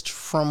just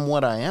from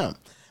what I am.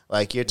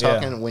 You're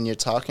talking when you're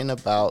talking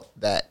about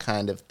that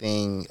kind of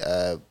thing,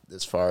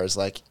 as far as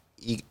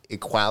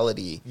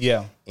equality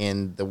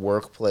in the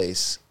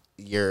workplace,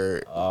 when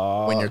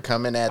you're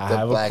coming at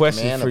the black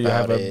man about it. I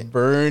have a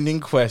burning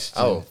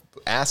question. Oh,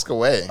 ask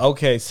away.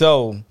 Okay,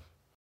 so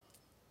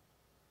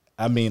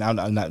I'm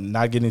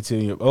not getting into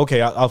your.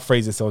 Okay, I'll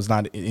phrase it so it's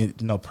not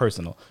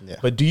personal. Yeah.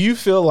 But do you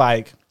feel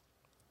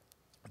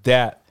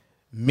that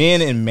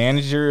men in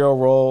managerial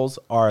roles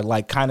are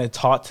kind of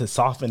taught to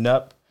soften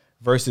up,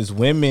 versus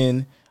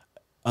women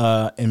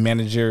in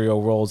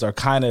managerial roles are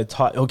kind of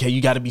taught, okay,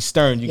 you got to be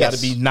stern, you got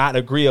to be not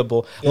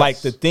agreeable.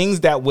 Yes. The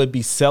things that would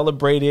be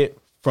celebrated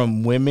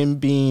from women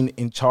being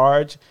in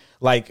charge,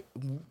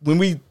 when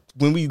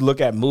we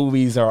look at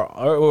movies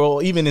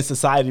or even in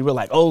society,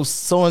 we're oh,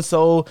 so and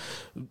so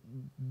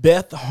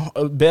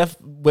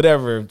Beth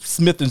whatever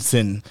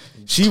Smitherson.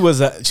 She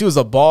was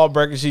a ball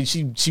breaker.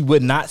 She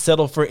would not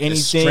settle for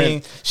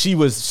anything. She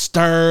was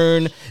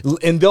stern,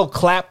 and they'll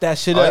clap that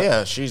shit up.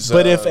 Yeah, she's.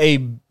 But if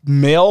a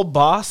male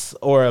boss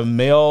or a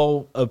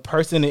male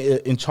person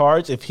in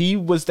charge, if he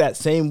was that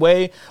same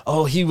way,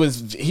 he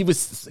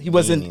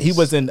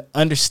wasn't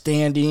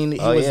understanding.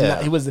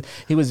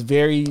 He was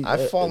very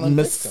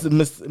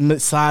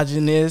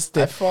misogynist.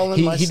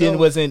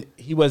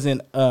 He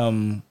wasn't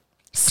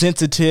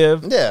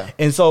sensitive. Yeah.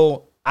 And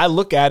so I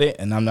look at it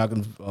and I'm not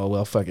going to,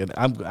 fuck it.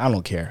 I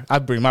don't care. I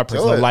bring my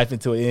personal life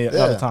into it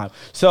all the time.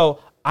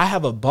 So I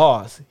have a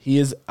boss.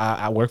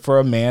 I work for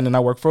a man and I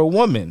work for a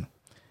woman.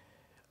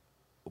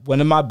 One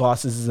of my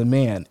bosses is a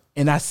man,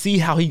 and I see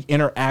how he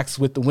interacts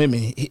with the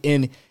women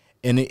and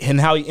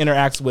how he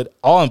interacts with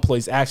all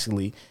employees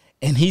actually.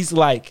 And he's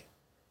like,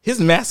 his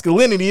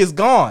masculinity is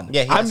gone.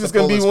 Yeah, I'm just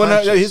gonna be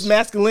his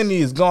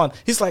masculinity is gone.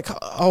 He's like,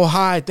 oh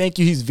hi, thank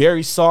you. He's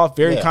very soft,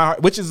 very kind,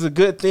 which is a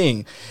good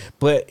thing.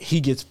 But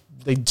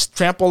they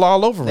trample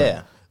all over him.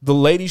 Yeah. The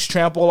ladies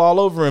trample all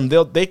over him.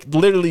 They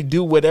literally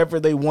do whatever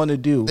they want to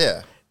do.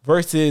 Yeah.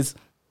 Versus,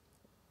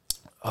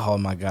 oh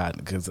my God,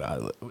 because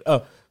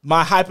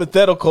my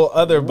hypothetical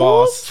other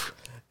boss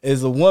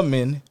is a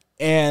woman,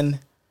 and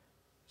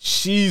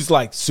she's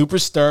like super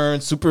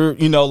stern, super,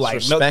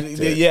 like, no,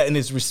 yeah, and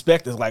it's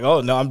respect. It's like, oh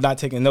no, I'm not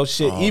taking no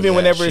shit. Even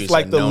whenever it's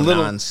like the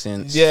little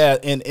nonsense. Yeah,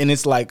 and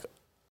it's like,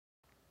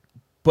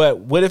 but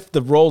what if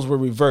the roles were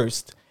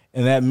reversed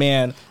and that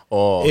man,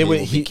 he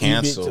would be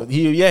canceled.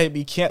 He'd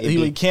be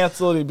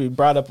canceled. He'd be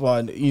brought up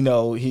on,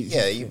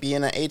 you'd be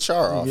in an HR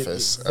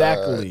office.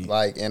 Exactly.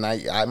 And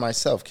I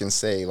myself can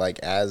say, like,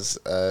 as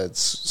a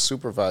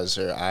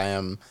supervisor, I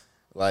am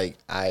like,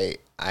 I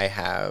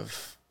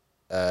have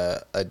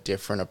a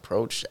different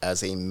approach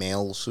as a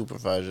male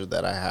supervisor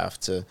that I have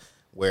to.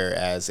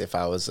 Whereas if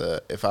I was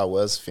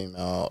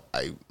female,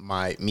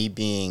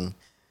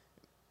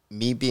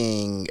 me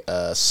being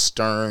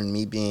stern,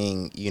 me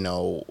being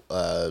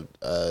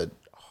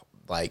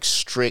like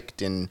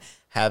strict and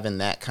having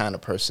that kind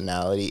of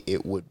personality,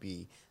 it would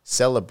be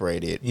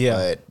celebrated. Yeah.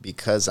 But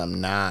because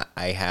I'm not,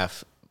 I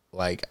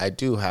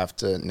do have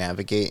to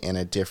navigate in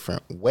a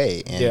different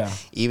way. And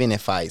even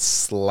if I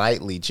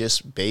slightly,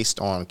 just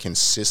based on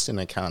consistent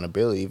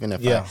accountability, even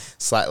if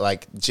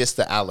just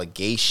the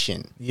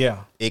allegation,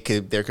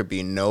 there could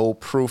be no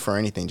proof or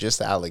anything, just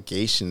the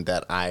allegation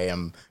that I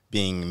am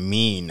being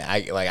mean.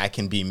 I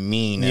can be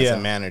mean as a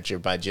manager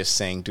by just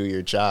saying, do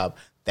your job.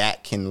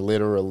 That can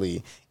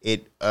literally,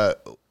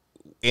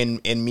 in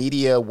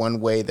media,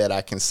 one way that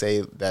I can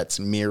say that's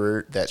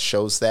mirrored, that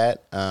shows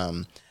that,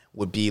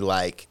 would be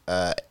like,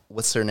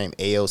 what's her name?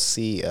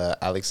 AOC,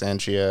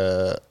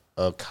 Alexandria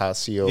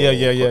Ocasio.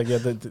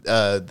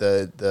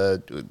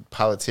 The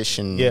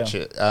politician.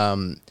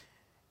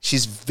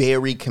 She's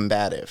very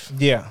combative.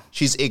 Yeah.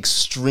 She's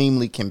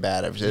extremely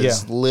combative.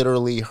 It's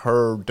literally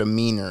her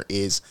demeanor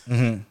is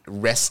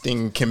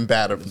resting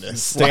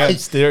combativeness.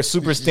 They're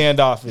super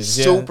standoffish.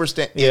 Super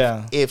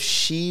If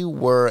she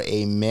were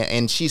a man,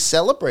 and she's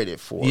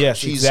celebrated for it. Yes,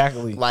 she's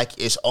exactly. Like,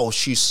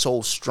 she's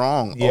so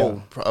strong.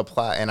 Yeah.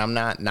 Apply. And I'm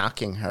not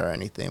knocking her or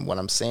anything. What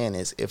I'm saying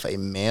is, if a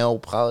male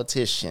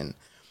politician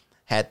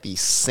had the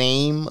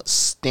same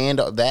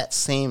stand-up,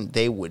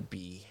 they would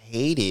be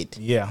hated.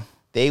 Yeah.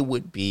 They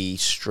would be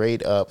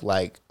straight up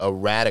like a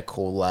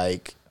radical,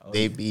 like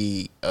they'd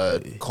be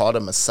called a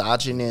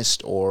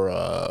misogynist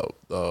or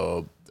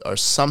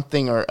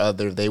something or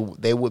other.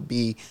 They would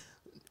be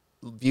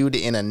viewed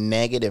in a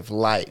negative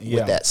light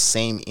with that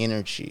same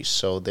energy.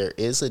 So there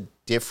is a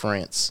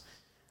difference.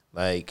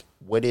 Like,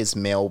 what is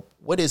male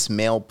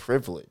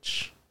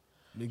privilege?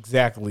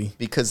 Exactly.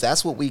 Because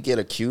that's what we get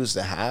accused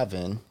of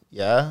having.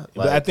 Yeah,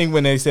 but I think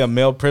when they say a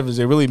male privilege,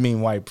 they really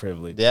mean white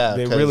privilege. Yeah,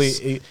 they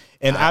really.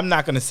 And I'm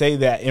not going to say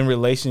that in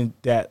relation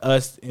that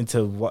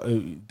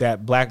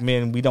that black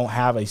men, we don't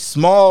have a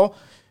small,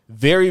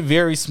 very,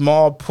 very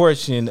small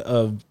portion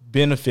of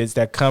benefits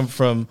that come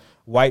from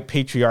white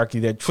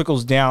patriarchy that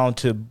trickles down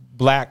to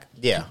black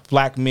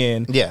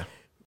men. Yeah.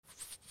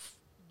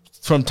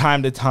 From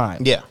time to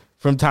time. Yeah.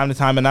 From time to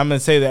time, and I'm going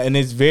to say that, and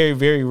it's very,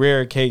 very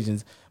rare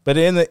occasions. But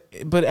in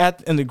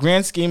the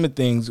grand scheme of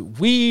things,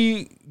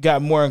 we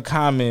got more in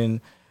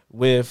common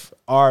with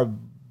our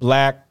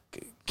black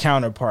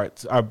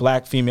counterparts, our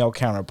black female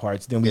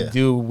counterparts, than we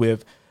do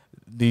with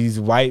these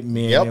white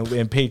men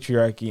and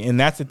patriarchy. And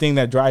that's the thing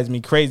that drives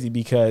me crazy,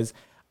 because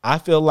I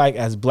feel like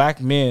as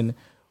black men,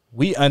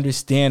 we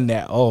understand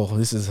that. Oh,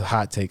 this is a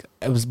hot take.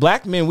 As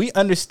black men, we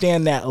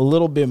understand that a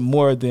little bit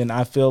more than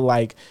I feel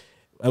like.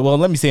 Well,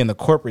 let me say in the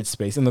corporate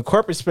space. In the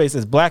corporate space,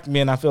 as black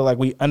men, I feel like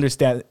we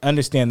understand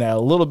that a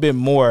little bit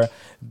more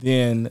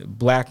than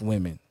black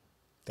women.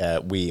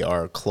 That we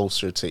are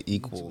closer to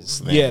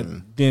equals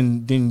than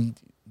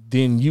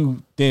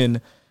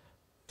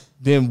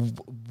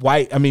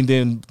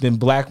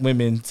black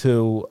women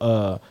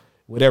to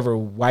whatever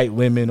white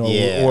women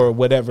or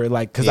whatever.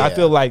 Like, because I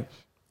feel like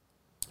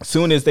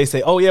soon as they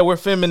say, "Oh yeah, we're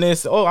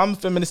feminists," "Oh, I'm a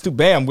feminist too,"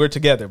 bam, we're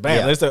together,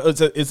 bam. Yeah.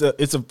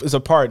 It's a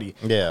party.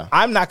 Yeah.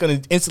 I'm not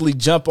gonna instantly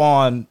jump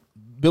on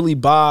Billy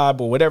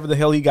Bob or whatever the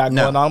hell he got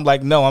going on. I'm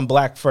like, no, I'm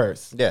black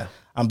first. Yeah.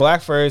 I'm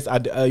black first.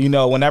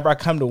 Whenever I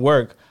come to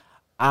work,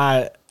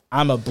 I'm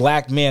a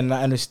black man, and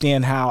I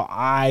understand how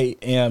I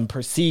am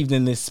perceived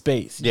in this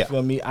space. You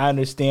feel me? I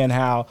understand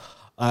how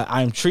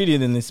I'm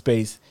treated in this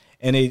space,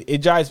 and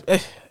it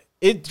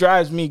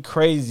drives me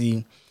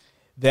crazy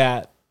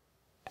that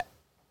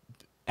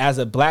as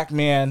a black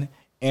man,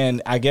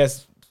 and I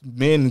guess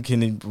men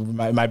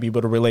might be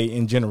able to relate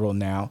in general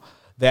now,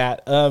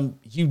 that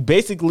you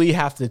basically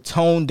have to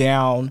tone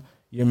down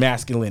your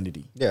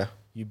masculinity. Yeah.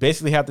 You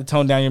basically have to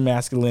tone down your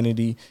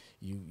masculinity.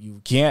 You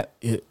can't,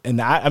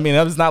 and I mean,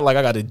 it's not like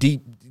I got a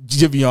deep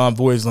Giveon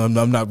voice. I'm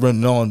not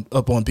running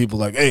up on people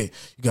like, "Hey,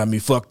 you got me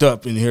fucked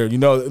up in here."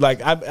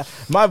 Like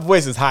my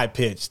voice is high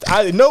pitched.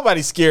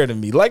 Nobody's scared of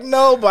me. Like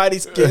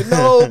nobody's scared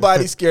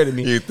of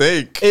me. You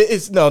think?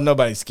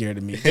 Nobody's scared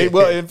of me.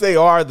 Well, if they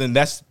are, then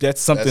that's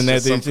something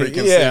that they think.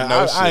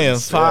 Yeah, I am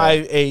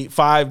 5'8",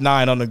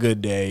 5'9" on a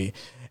good day.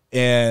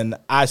 And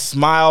I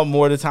smile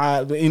more of the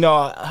time,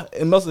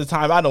 and most of the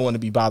time I don't want to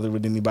be bothered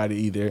with anybody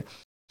either.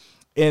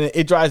 And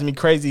it drives me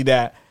crazy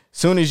that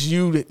soon as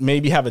you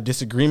maybe have a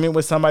disagreement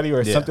with somebody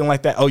or something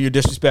like that, oh, you're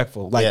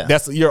disrespectful. Like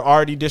you're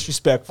already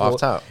disrespectful. Off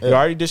top. Yeah. You're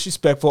already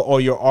disrespectful,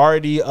 or you're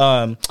already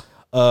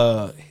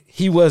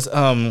he was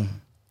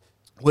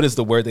what is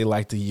the word they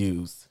like to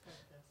use?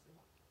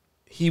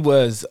 He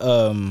was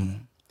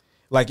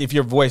like if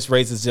your voice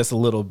raises just a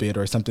little bit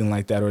or something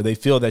like that, or they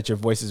feel that your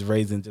voice is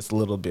raising just a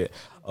little bit.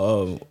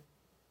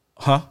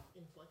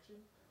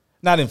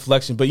 Not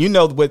inflection, but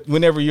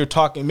whenever you're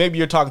talking, maybe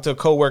you're talking to a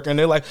coworker and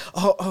they're like,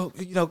 oh,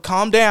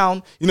 calm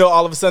down.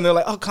 All of a sudden they're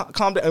like, oh,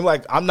 calm down. I'm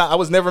like, I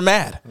was never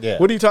mad. Yeah.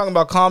 What are you talking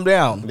about? Calm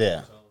down.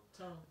 Yeah.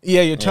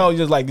 Yeah, your tone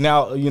just like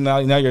now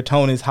your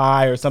tone is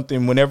high or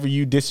something. Whenever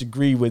you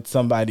disagree with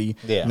somebody,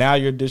 now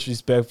you're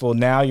disrespectful.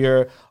 Now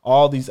you're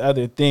all these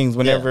other things.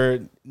 Whenever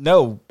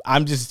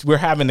we're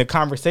having a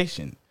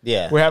conversation.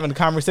 Yeah, we're having a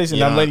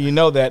conversation. I'm letting you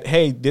know that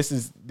hey,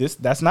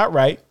 that's not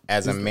right.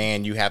 As a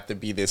man, you have to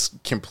be this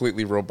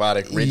completely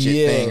robotic, rigid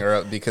thing,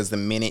 or because the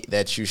minute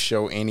that you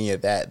show any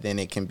of that, then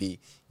it can be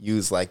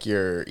used like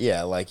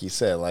like you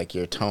said, like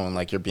your tone,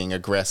 like you're being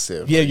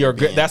aggressive. Yeah,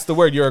 that's the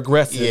word. You're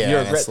aggressive.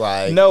 Yeah, it's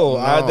like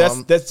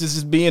that's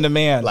just being a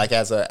man. Like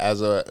as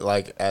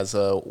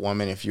a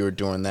woman, if you were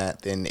doing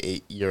that, then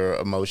your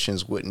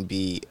emotions wouldn't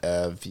be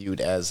viewed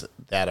as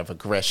that of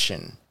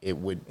aggression. It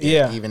would,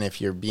 even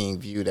if you're being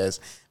viewed as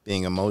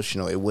being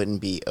emotional, it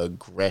wouldn't be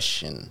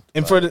aggression.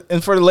 And for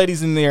the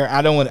ladies in there,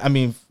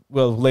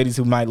 ladies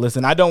who might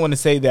listen, I don't want to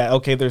say that,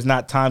 okay, there's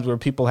not times where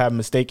people have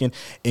mistaken.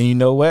 And you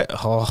know what?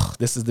 Oh,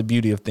 this is the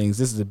beauty of things.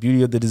 This is the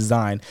beauty of the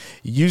design.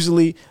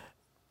 Usually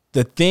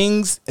the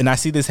things, and I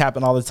see this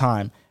happen all the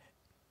time,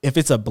 if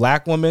it's a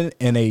black woman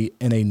and a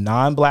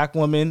non-black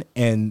woman,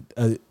 and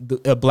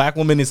a black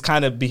woman is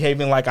kind of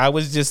behaving like I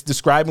was just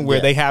describing,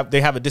 where they have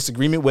a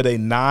disagreement with a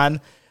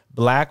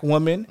non-black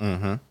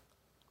woman,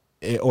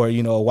 or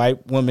a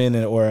white woman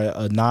or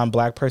a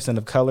non-black person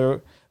of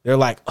color, they're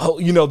like, oh,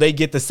 they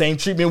get the same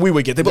treatment we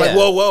would get. They'd be like,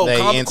 whoa,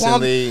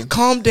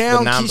 calm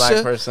down,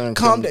 Keisha,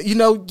 calm down.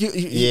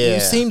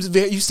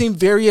 You seem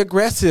very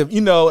aggressive,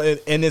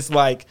 and it's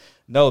like,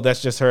 no,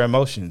 that's just her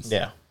emotions.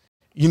 Yeah.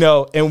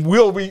 And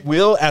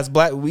we'll as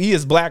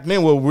black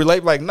men will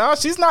relate like, no,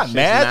 she's not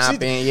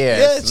mad.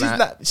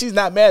 She's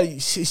not mad.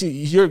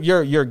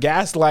 You're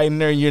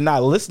gaslighting her and you're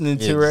not listening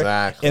to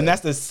her. And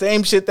that's the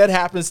same shit that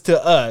happens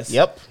to us.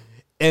 Yep.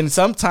 And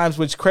sometimes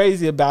what's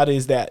crazy about it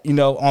is that,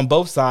 on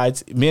both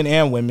sides, men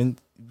and women,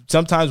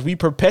 sometimes we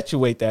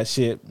perpetuate that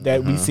shit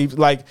that we see.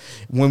 Like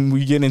when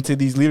we get into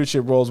these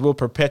leadership roles, we'll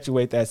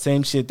perpetuate that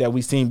same shit that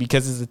we seen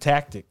because it's a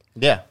tactic.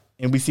 Yeah.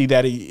 And we see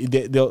that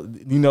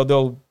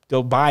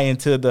they'll buy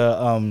into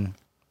the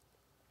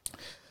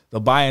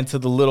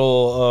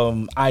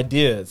little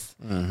ideas,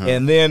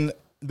 and then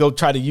they'll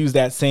try to use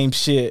that same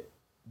shit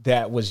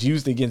that was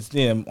used against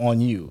them on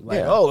you.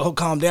 Like, oh,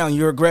 calm down,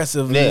 you're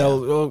aggressive. Yeah.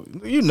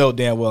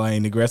 Damn well I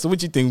ain't aggressive.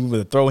 What you think, we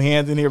would throw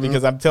hands in here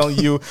because I'm telling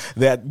you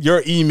that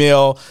your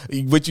email,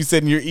 what you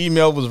said in your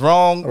email was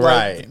wrong?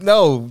 Right. Like,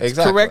 no,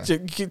 exactly.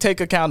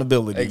 Take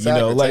accountability.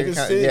 Exactly.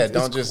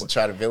 Don't just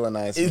try to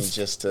villainize me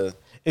just to.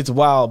 It's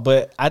wild,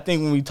 but I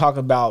think when we talk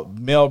about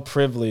male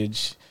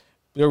privilege,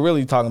 we're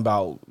really talking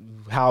about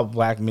how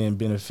black men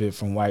benefit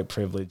from white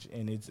privilege,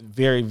 and it's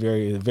very,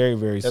 very, very,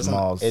 very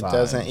small. It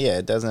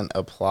doesn't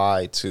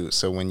apply to.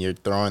 So when you're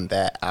throwing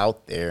that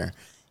out there,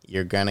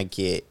 you're gonna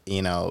get,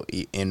 in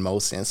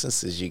most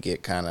instances, you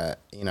get kind of,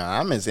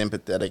 I'm as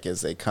empathetic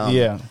as they come.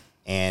 Yeah.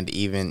 And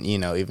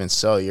even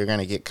so, you're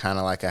gonna get kind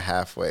of like a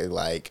halfway,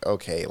 like,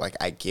 okay, like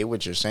I get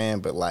what you're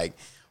saying, but like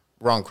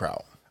wrong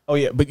crowd. Oh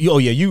yeah, but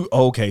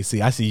okay.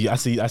 See, I see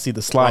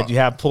the slide you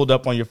have pulled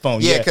up on your phone.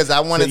 Yeah, because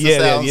I wanted to say,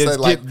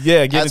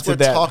 get into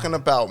that. Talking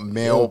about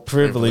male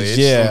privilege.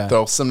 Yeah,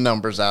 throw some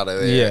numbers out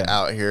here.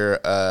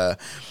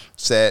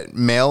 said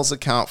males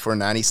account for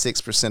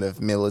 96%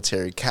 of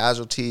military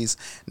casualties,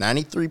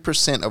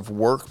 93% of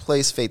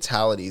workplace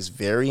fatalities.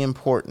 Very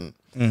important.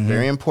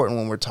 Very important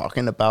when we're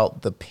talking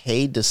about the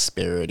pay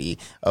disparity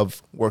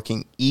of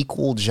working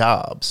equal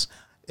jobs.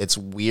 It's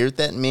weird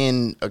that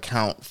men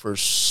account for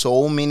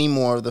so many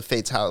more of the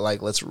fatality.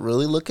 Like, let's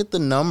really look at the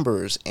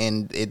numbers,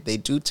 and they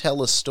do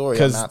tell a story.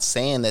 I'm not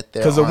saying that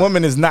they're because a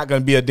woman is not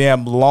going to be a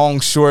damn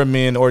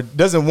longshoreman, or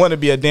doesn't want to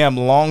be a damn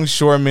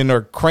longshoreman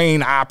or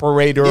crane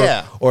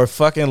operator or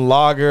fucking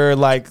logger.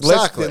 Like,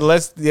 let's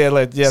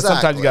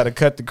sometimes you got to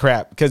cut the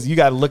crap, because you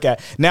got to look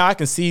at, now I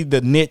can see the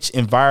niche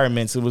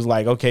environments. It was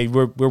like, okay,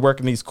 we're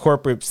working these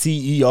corporate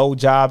CEO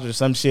jobs or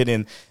some shit,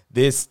 and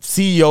this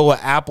CEO of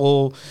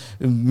Apple,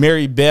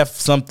 Mary Beth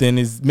something,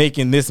 is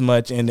making this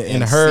much, and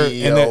her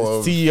CEO and the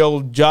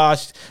CEO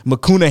Josh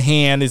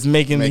McCunahan is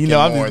making you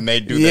know, more, and they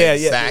do the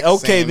exact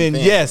okay, same then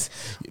thing. Yes,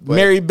 but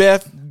Mary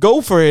Beth,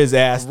 go for his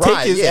ass,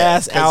 take his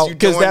ass out,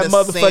 because that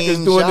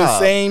motherfucker's doing the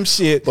same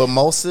shit. But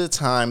most of the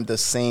time, the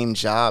same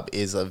job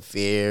is a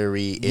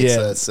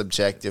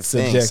subjective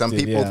thing. Some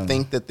people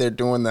think that they're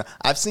doing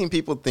I've seen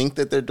people think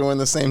that they're doing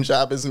the same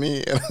job as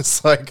me, and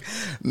it's like,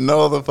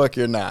 no, the fuck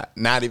you're not.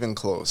 Not even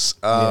close.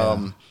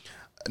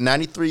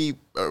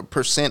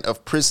 93%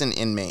 of prison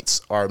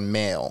inmates are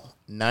male.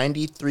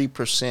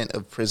 93%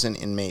 of prison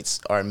inmates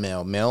are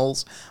male.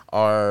 Males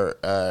are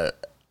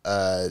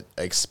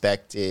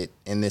expected,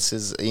 and this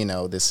is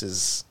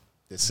it's,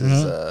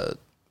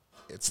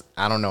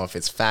 I don't know if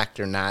it's fact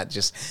or not.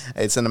 Just,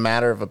 it's in a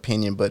matter of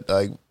opinion, but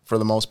for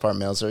the most part,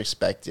 males are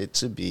expected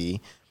to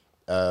be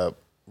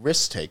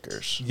risk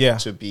takers. Yeah.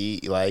 To be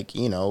like,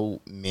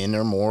 men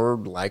are more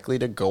likely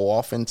to go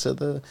off into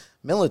the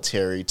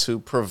military to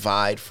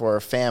provide for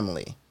a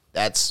family.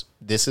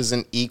 This is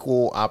an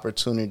equal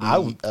opportunity.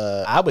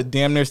 I would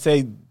damn near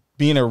say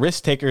being a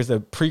risk taker is a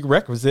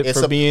prerequisite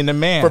for being a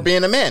man. For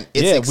being a man.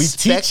 It's we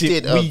teach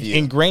it. We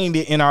ingrained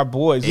it in our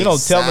boys. We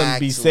don't tell them to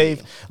be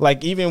safe.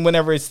 Like, even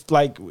whenever it's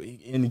like,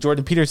 and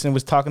Jordan Peterson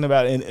was talking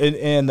about,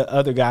 and the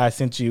other guy I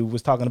sent you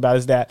was talking about,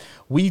 is that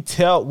we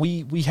tell, I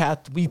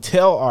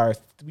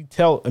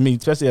mean,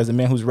 especially as a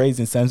man who's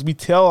raising sons, we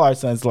tell our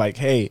sons, like,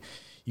 hey,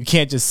 you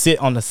can't just sit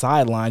on the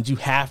sidelines. You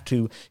have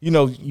to,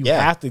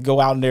 have to go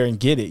out in there and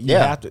get it. You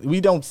have to.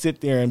 We don't sit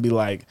there and be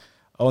like,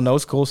 oh no,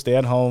 it's cool, stay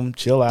at home,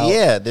 chill out.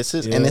 Yeah, this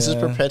is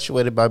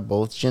perpetuated by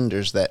both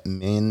genders, that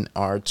men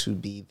are to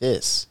be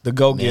this. The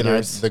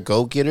go-getters. The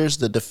go-getters,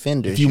 the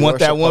defenders. If you want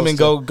that woman,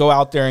 go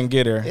out there and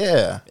get her.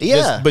 Yeah.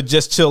 Yeah. But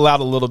just chill out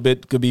a little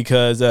bit,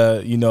 because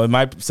it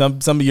might, some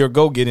of your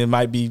go-getting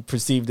might be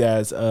perceived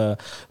as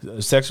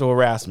sexual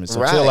harassment.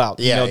 So chill out.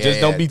 Yeah,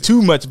 don't be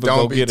too much of a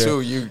go-getter.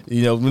 Don't be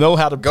too, know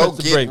how to go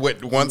push the brake.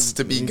 What wants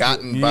to be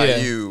gotten by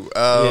you.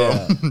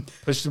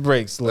 Push the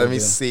brakes. Let me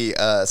see.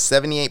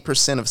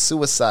 78% of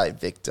suicide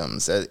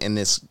victims in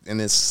this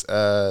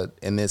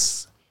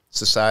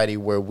society,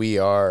 where we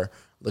are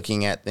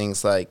looking at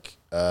things like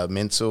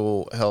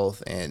mental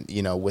health, and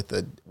with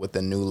a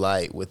new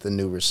light, with a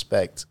new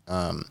respect.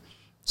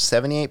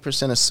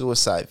 78% of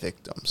suicide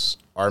victims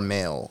are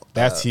male.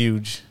 That's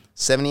huge.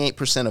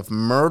 78% of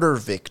murder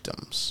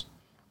victims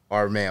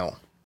are male.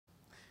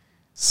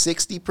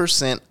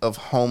 60% of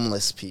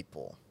homeless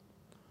people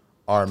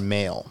are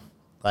male.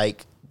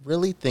 Like,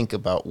 really think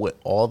about what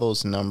all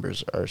those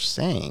numbers are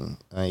saying.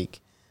 Like,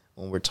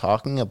 when we're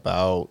talking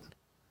about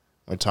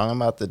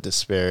the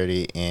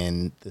disparity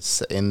in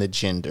the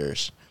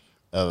genders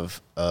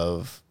of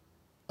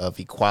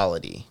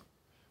equality.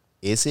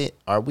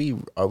 Are we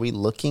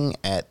looking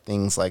at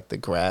things like the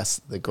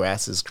grass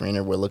is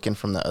greener? We're looking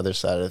from the other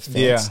side of the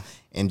fence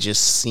and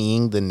just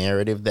seeing the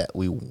narrative that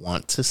we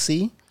want to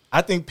see.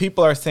 I think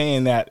people are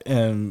saying that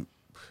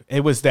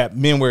it was that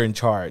men were in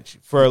charge.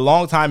 For a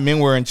long time, men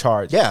were in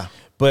charge. Yeah.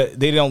 But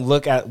they don't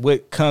look at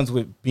what comes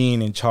with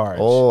being in charge.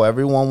 Oh,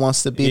 everyone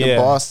wants to be the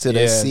boss till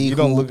they see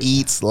who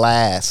eats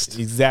last.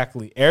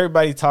 Exactly.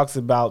 Everybody talks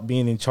about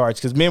being in charge,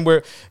 because men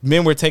were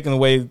taken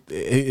away.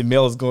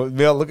 Mel,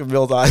 look at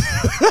Mel's eyes.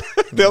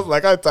 Mel's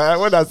like, I'm tired.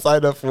 What did I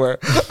sign up for?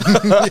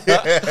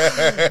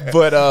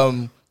 But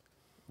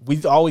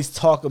we always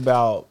talk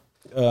about.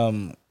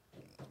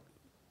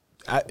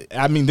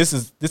 I mean, this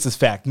is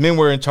fact. Men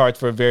were in charge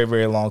for a very,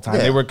 very long time.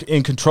 Yeah. They were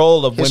in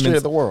control of history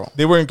of the world.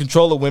 They were in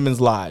control of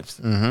women's lives.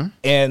 Mm-hmm.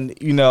 And,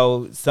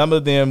 some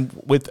of them,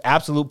 with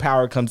absolute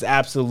power comes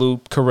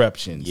absolute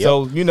corruption. Yep.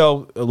 So,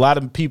 a lot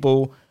of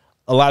people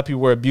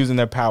were abusing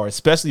their power,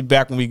 especially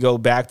back when we go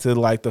back to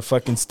like the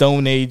fucking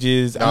Stone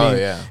Ages.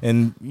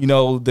 And,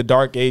 the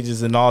Dark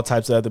Ages and all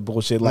types of other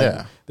bullshit.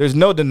 Like, there's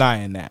no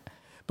denying that.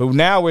 But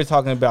now we're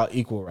talking about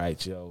equal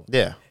rights, yo.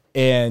 Yeah.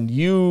 And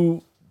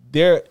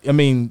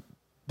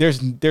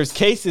there's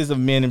cases of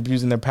men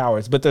abusing their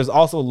powers, but there's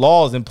also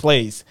laws in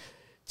place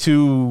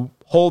to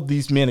hold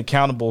these men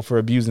accountable for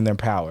abusing their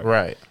power.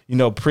 Right.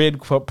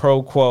 Quid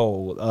pro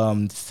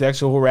quo,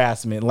 sexual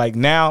harassment. Like,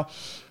 now,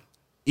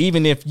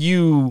 even if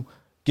you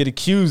get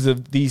accused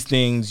of these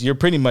things, you're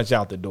pretty much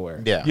out the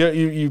door. Yeah.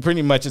 You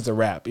pretty much, it's a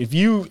wrap. If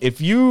you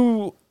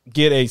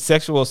get a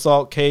sexual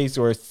assault case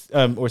or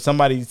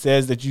somebody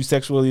says that you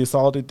sexually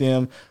assaulted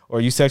them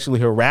or you sexually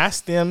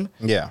harassed them,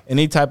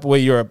 any type of way,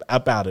 you're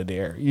up out of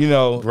there, you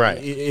know, right?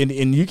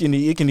 And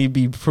it can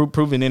be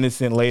proven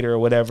innocent later or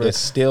whatever. It's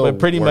still, but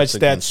pretty much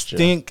that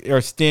stink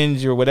or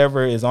stinge or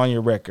whatever is on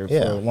your record for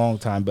a long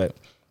time. But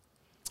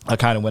I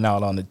kind of went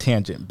out on the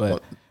tangent,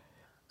 but.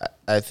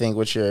 I think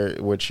what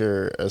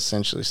you're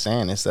essentially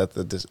saying is that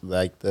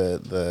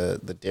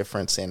the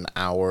difference in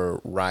our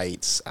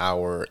rights,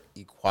 our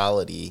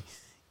equality,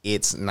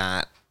 it's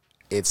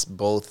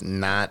both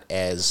not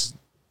as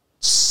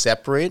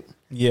separate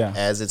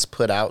as it's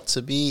put out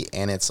to be,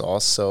 and it's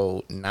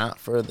also not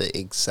for the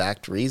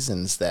exact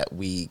reasons that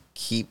we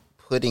keep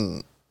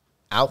putting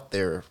out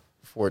there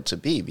for it to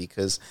be.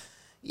 Because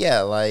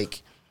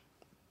like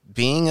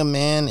being a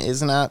man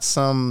is not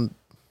some.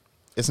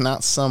 It's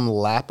not some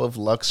lap of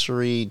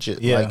luxury.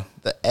 Like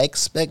the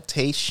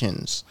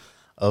expectations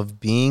of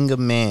being a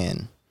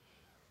man,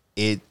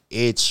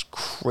 it's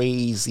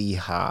crazy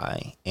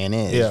high, and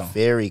it is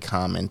very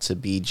common to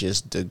be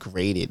just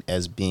degraded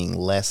as being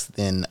less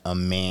than a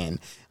man.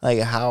 Like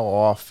how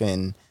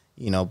often,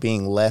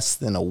 being less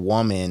than a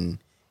woman,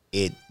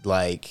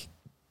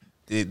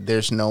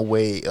 there's no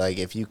way. Like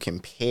if you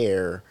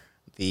compare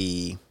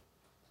the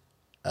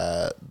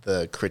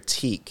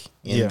critique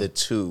in the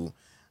two.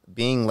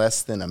 Being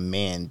less than a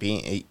man,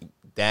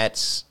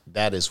 that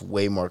is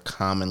way more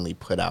commonly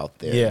put out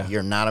there. Yeah.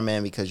 You're not a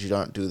man because you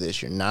don't do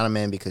this. You're not a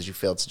man because you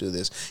failed to do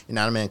this. You're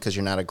not a man because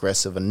you're not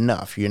aggressive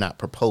enough. You're not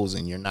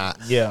proposing. You're not.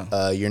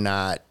 You're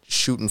not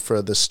shooting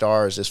for the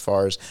stars as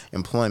far as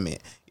employment.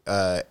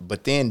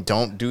 But then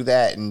don't do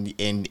that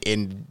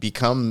and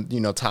become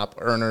top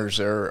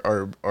earners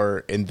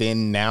or and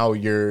then now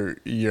you're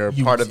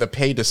part of the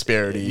pay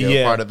disparity.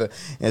 You're part of the.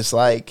 It's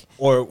like,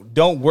 or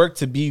don't work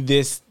to be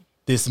this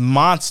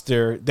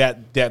monster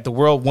that the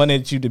world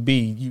wanted you to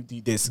be.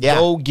 This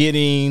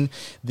go-getting,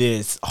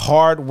 this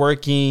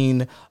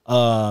hard-working,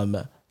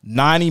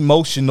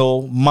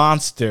 non-emotional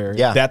monster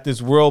that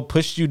this world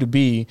pushed you to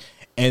be,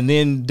 and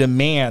then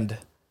demand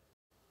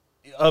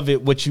of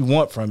it what you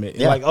want from it.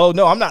 Like, oh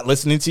no, I'm not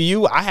listening to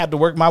you. I had to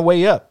work my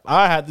way up.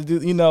 I had to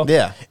do,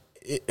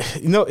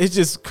 it's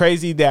just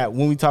crazy that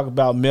when we talk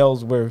about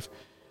male's worth,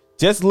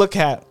 just look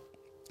at,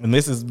 and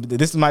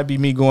this might be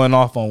me going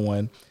off on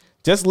one.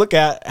 Just look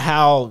at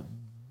how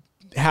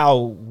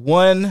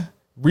one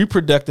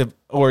reproductive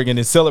organ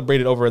is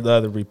celebrated over the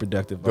other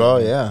reproductive organ. Oh,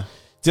 yeah.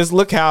 Just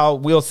look how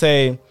we'll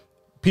say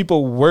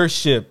people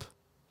worship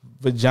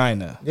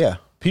vagina. Yeah.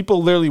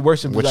 People literally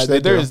worship vagina.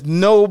 There is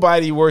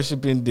nobody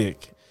worshiping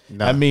dick.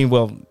 No. I mean,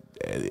 well,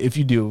 if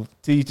you do,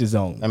 to each his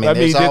own. I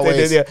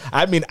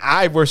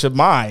worship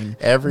mine.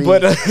 Every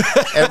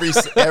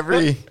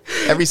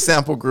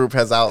sample group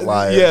has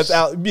outliers. Yes,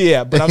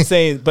 but I'm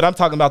saying, but I'm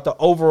talking about the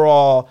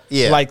overall,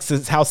 like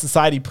how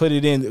society put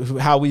it in.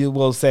 How we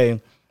will say,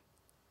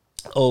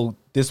 oh,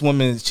 this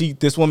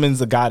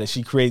woman's a goddess.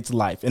 She creates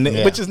life, and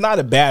which is not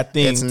a bad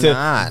thing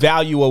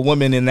value a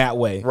woman in that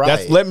way.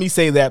 Right. Let me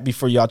say that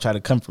before y'all try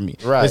to come for me.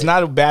 Right. It's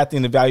not a bad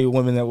thing to value a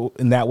woman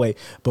in that way.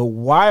 But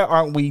why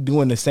aren't we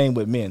doing the same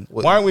with men?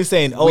 Why aren't we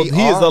saying, oh,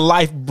 he is a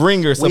life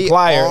bringer,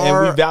 supplier,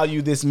 and we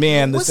value this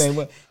man the same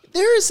way?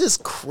 There is this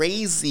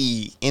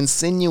crazy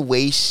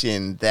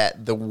insinuation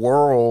that the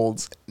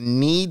world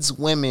needs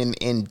women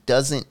and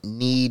doesn't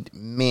need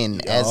men.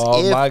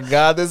 My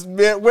God, this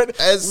man!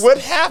 What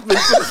happened?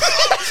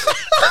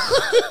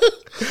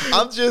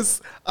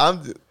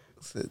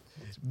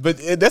 But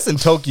that's in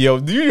Tokyo.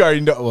 You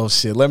already know. Well,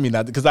 shit. Let me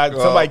not, because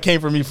somebody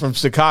came for me from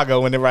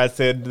Chicago whenever I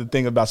said the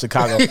thing about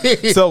Chicago.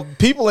 So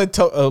people in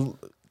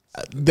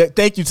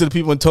thank you to the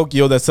people in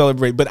Tokyo that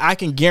celebrate. But I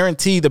can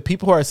guarantee the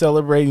people who are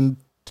celebrating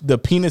the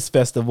penis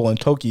festival in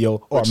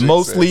Tokyo are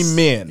mostly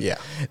men. Yeah,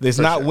 there's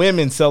not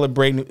women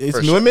celebrating.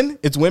 It's women. Sure.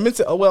 It's women.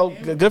 Oh well,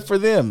 good for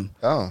them.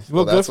 Oh,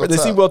 well, good for them.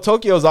 See, well,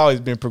 Tokyo's always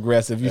been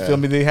progressive. You feel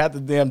me? They have the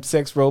damn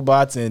sex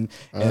robots and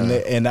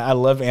I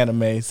love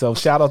anime. So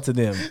shout out to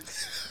them.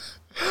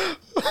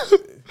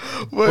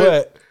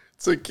 but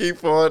to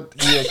keep on,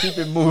 keep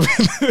it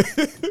moving.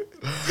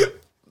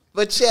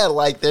 But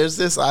like there's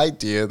this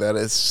idea that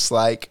it's just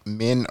like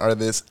men are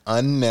this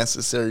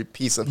unnecessary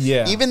piece of,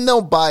 even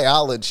though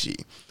biology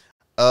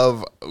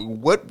of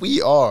what we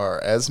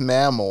are as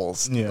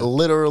mammals,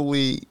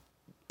 literally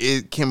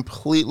it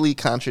completely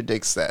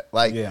contradicts that.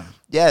 Like,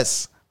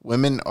 yes,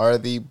 women are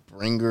the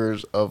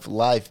bringers of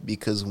life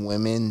because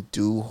women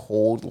do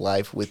hold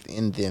life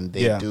within them.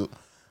 They do.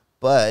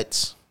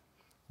 But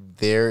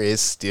there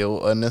is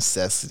still a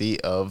necessity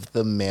of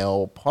the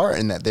male part,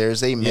 and that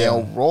there's a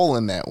male role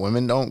in that.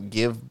 Women don't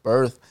give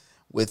birth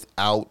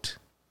without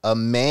a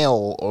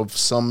male of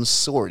some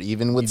sort.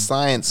 Even with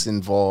science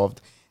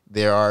involved,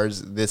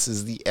 this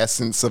is the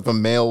essence of a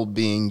male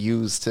being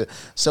used to.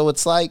 So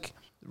it's like,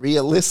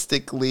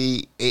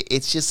 realistically,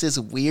 it's just this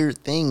weird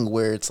thing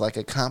where it's like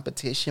a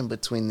competition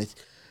between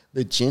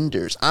the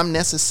genders. I'm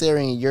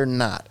necessary and you're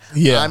not.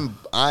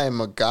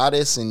 I'm a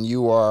goddess and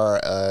you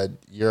are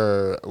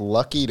you're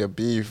lucky to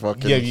be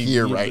fucking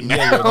here right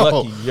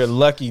now. You're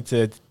lucky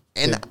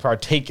And to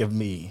partake of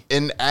me.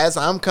 And as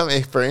I'm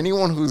coming, for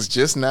anyone who's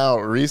just now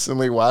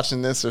recently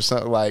watching this or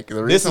something, like the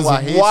This reason is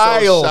why he's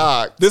wild. so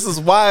shocked. This is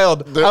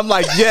wild. I'm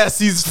like, yes,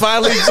 he's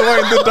finally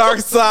joined the dark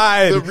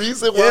side. The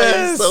reason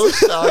why he's so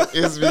shocked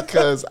is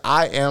because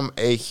I am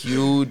a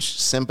huge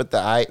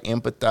sympathizer. I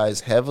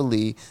empathize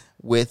heavily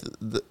with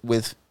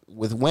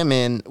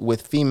women,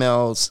 with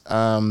females.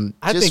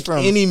 I think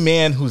any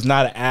man who's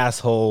not an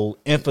asshole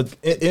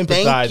empathizes.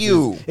 Thank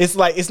you. It's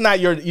like it's not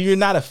you're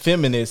not a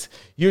feminist.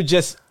 You're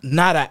just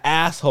not an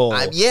asshole.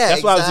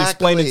 That's what I was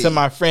explaining to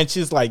my friend.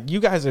 She's like, you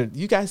guys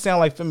sound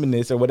like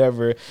feminists or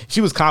whatever.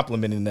 She was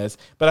complimenting us,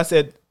 but I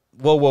said,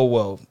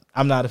 whoa.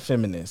 I'm not a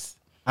feminist.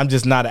 I'm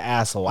just not an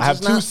asshole. I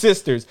have two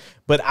sisters,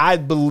 but I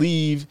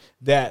believe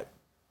that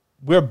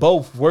we're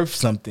both worth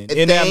something.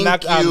 And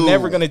I'm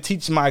never going to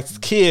teach my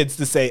kids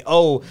to say,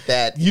 oh,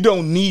 that you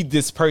don't need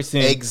this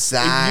person.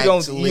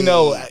 Exactly. You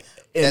don't,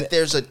 that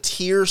there's a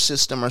tier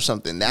system or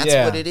something. That's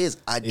what it is.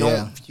 I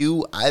don't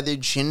view either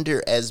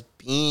gender as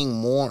being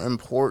more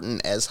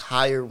important, as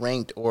higher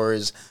ranked, or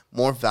as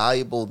more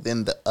valuable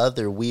than the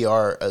other. We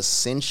are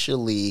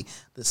essentially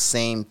the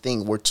same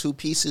thing. We're two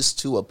pieces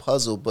to a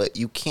puzzle, but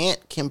you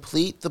can't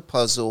complete the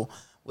puzzle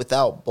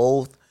without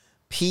both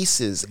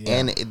pieces.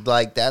 And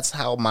that's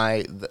how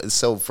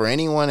so for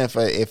anyone, if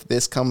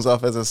this comes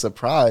off as a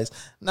surprise,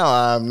 no,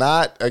 I'm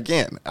not.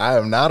 Again, I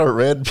am not a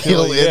red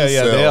pill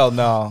incel. Hell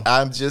no.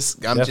 I'm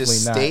just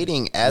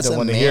stating as a man. I don't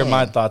want to hear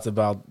my thoughts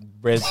about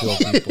red pill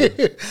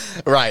people.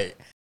 Right.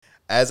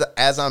 As a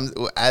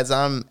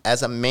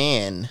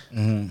man,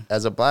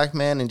 as a black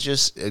man,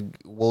 and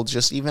we'll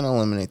just even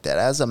eliminate that.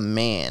 As a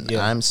man,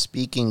 I'm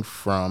speaking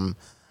from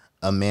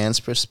a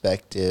man's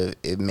perspective.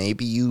 It may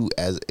be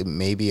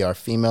maybe our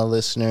female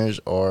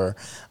listeners, or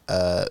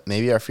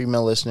maybe our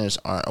female listeners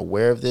aren't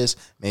aware of this.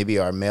 Maybe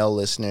our male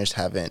listeners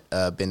haven't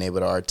been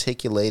able to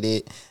articulate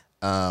it.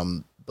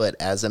 But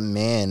as a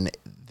man,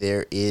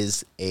 there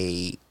is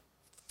a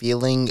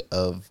feeling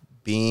of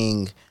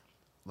being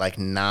like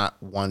not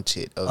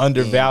wanted, of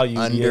undervalued,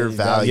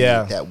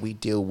 that we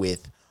deal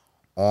with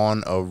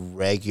on a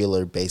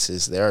regular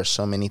basis. There are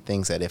so many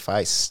things that if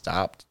I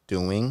stopped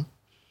doing,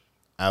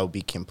 I would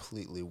be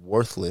completely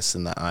worthless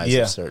in the eyes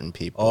of certain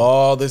people.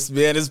 Oh, this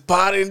man is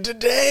potting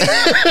today.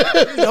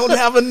 We don't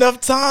have enough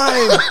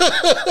time.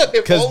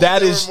 Because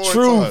that is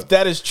truth. Time.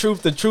 That is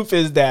truth. The truth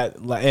is that,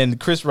 and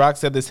Chris Rock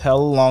said this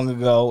hella long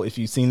ago. If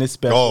you've seen this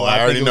special, I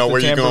already know where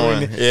you're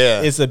going.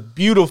 Yeah, it's a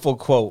beautiful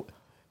quote.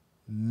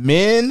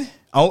 Women,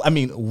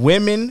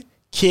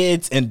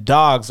 kids, and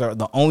dogs are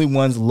the only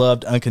ones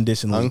loved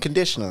unconditionally.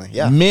 Unconditionally,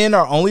 yeah. Men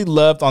are only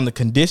loved on the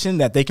condition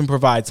that they can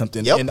provide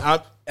something. Yep. And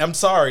I'm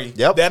sorry.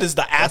 Yep. That is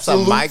the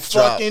absolute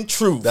fucking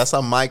truth. That's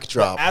a mic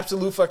drop. The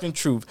absolute fucking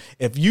truth.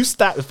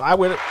 If I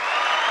were to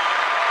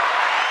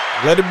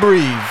let it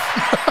breathe.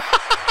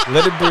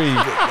 Let it breathe.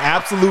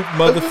 Absolute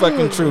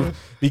motherfucking truth.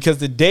 Because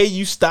the day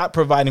you stop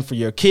providing for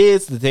your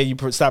kids, the day you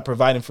stop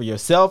providing for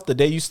yourself, the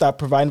day you stop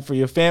providing for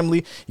your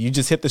family, you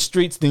just hit the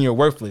streets, then you're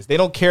worthless. They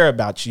don't care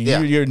about you.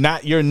 Yeah.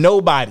 You're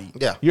nobody.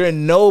 Yeah. You're a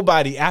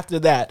nobody after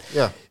that.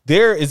 Yeah.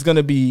 There is going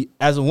to be,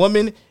 as a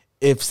woman,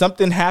 if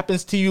something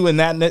happens to you in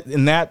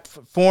that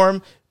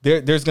form,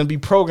 there's going to be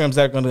programs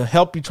that are going to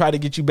help you try to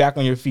get you back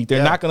on your feet.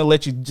 They're not going to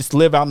let you just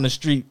live out in the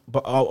street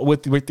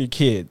with your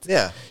kids.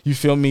 Yeah. You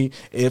feel me?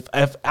 If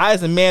I,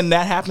 as a man,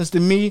 that happens to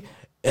me,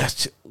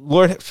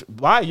 Lord,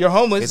 why? You're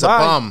homeless. He's a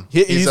bum.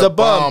 He's a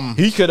bum.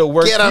 He could have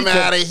worked. Get him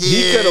out of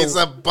here. He's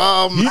a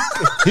bum.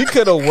 He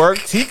could have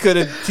worked. He could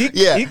have.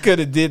 He could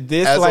have did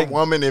this. As a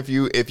woman, if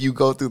you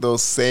go through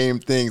those same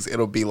things,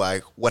 it'll be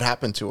like, what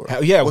happened to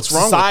her? Yeah, what's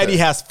wrong? Society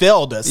has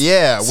failed us.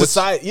 Yeah,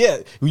 society. Yeah,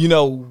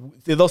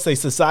 they'll say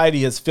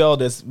society has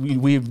failed us.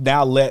 We've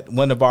now let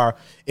one of our,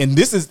 and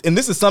this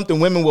is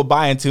something women will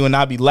buy into, and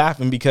I'll be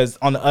laughing because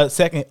on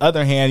the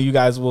other hand, you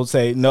guys will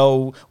say,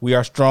 no, we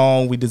are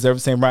strong, we deserve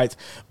the same rights,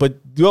 but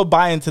you'll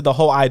buy into the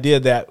whole idea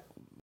that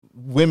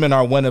women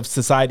are one of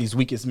society's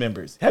weakest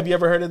members. Have you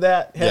ever heard of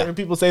that? Have you heard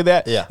people say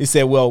that? Yeah. They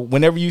said, well,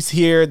 whenever you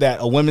hear that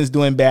a woman's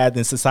doing bad,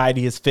 then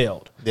society has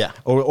failed. Yeah.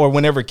 Or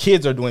whenever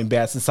kids are doing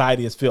bad,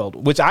 society has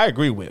failed, which I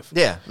agree with.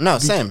 Yeah. No,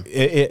 same.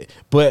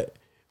 But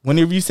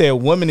whenever you say a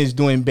woman is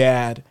doing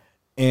bad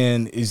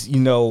and is,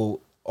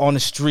 on the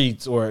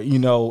streets or,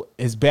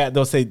 is bad,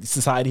 they'll say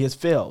society has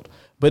failed.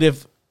 But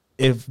if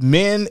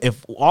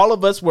all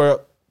of us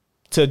were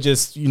to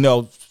just,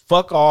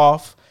 fuck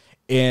off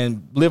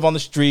and live on the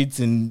streets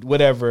and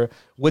whatever,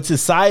 would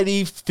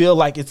society feel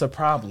like it's a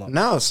problem?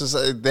 No,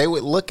 they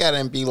would look at it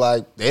and be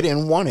like, they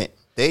didn't want it.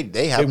 They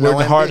have no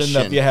ambition. Hard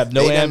enough. You have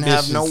no ambition. They didn't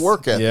have no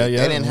work ethic. Yeah.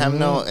 They didn't have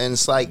no, and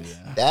it's like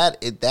that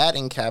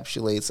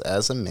encapsulates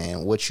as a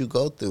man what you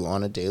go through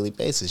on a daily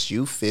basis.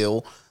 You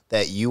feel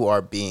that you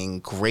are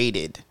being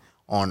graded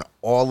on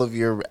all of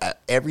your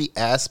every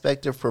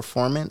aspect of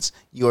performance.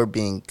 You are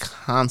being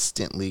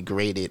constantly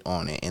graded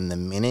on it, and the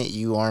minute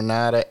you are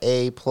not an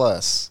A+,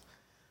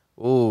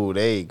 ooh,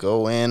 they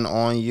go in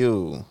on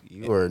you.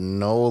 You are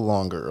no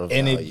longer of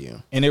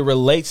value. And it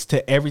relates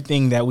to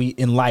everything that we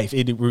in life.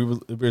 It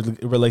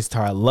relates to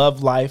our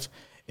love life.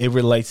 It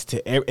relates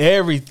to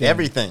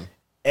everything.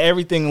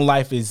 Everything in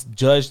life is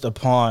judged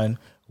upon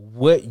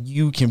what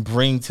you can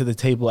bring to the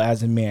table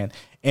as a man.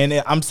 And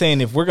I'm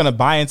saying if we're going to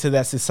buy into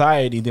that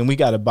society, then we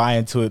got to buy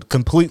into it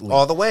completely.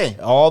 All the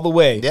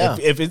way. Yeah.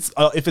 If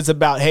it's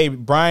about, hey,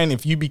 Brian,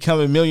 if you become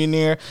a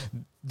millionaire,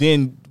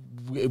 then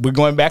we're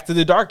going back to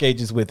the dark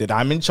ages with it.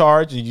 I'm in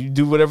charge and you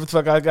do whatever the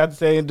fuck I got to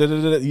say.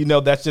 You know,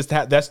 that's just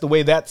that's the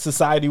way that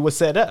society was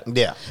set up.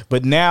 Yeah.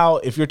 But now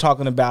if you're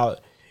talking about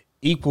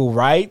equal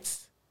rights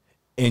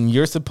and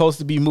you're supposed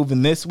to be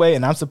moving this way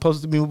and I'm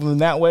supposed to be moving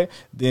that way,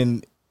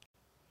 then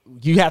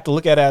you have to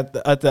look at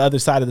the other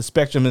side of the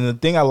spectrum. And the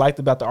thing I liked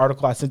about the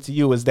article I sent to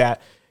you is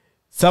that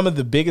some of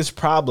the biggest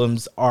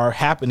problems are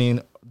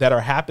happening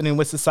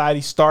with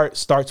society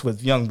starts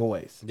with young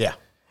boys. Yeah.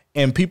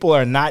 And people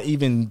are not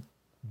even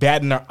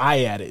batting their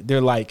eye at it. They're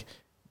like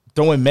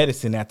throwing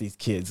medicine at these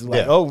kids.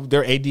 Like, oh,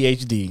 they're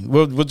ADHD.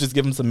 We'll just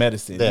give them some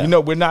medicine. Yeah. You know,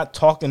 we're not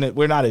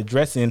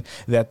addressing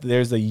that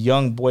there's a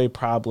young boy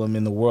problem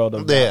in the world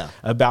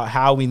about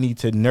how we need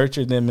to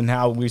nurture them and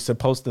how we're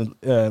supposed to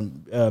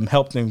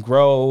help them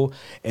grow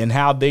and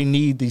how they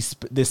need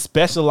this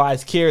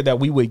specialized care that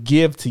we would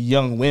give to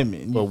young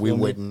women. But we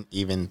wouldn't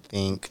even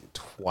think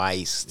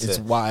twice. It's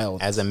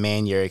wild. As a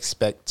man, you're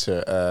expect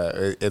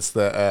to. It's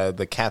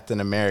the Captain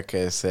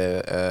America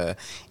said,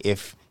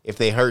 if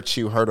they hurt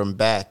you, hurt them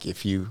back.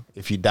 If you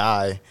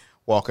die,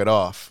 walk it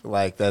off.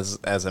 Like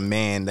as a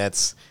man,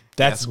 that's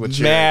what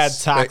you're mad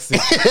toxic.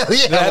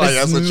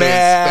 That's what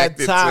mad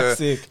you're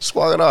toxic. Just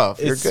walk it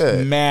off. You're good.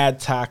 It's mad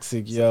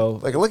toxic, yo.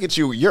 Like look at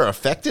you. You're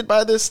affected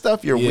by this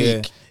stuff. You're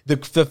weak.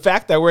 The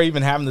fact that we're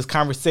even having this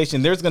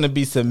conversation, there's going to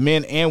be some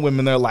men and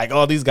women that are like,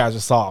 oh, these guys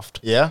are soft.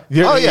 Yeah.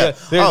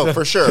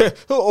 For sure.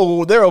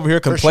 They're over here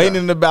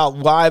complaining about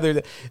why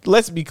they're.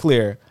 Let's be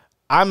clear.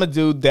 I'm a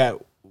dude that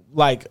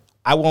like.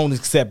 I won't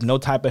accept no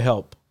type of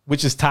help,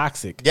 which is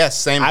toxic. Yes,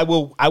 same. I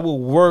will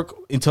work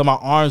until my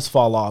arms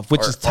fall off,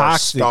 which is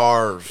toxic.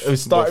 Or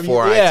starve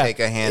before I take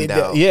a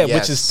handout.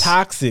 Which is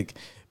toxic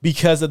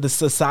because of the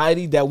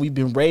society that we've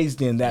been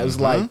raised in. That was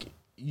like,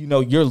 you know,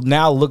 you're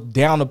now looked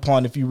down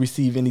upon if you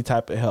receive any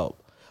type of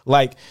help.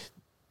 Like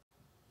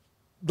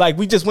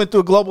we just went through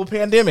a global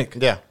pandemic.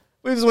 Yeah.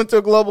 We just went through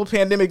a global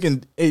pandemic,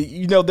 and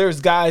you know, there's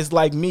guys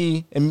like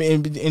me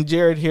and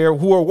Jared here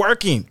who are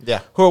working,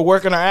 who are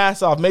working our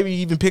ass off. Maybe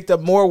even picked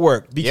up more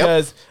work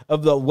because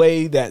of the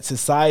way that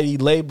society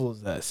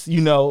labels us.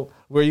 You know,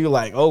 where you're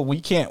like, oh,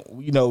 we can't.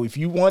 You know, if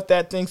you want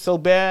that thing so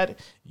bad,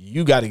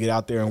 you got to get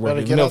out there and work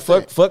it. You know,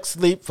 fuck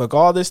sleep, fuck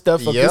all this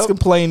stuff, fuck this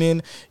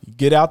complaining.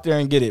 Get out there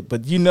and get it.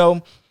 But you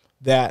know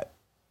that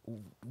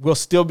we'll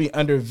still be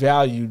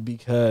undervalued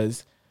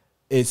because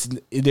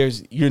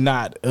you're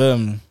not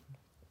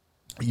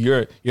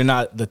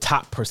the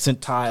top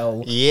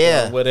percentile,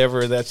 or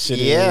whatever that shit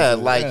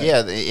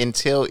is.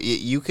 Until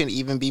you can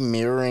even be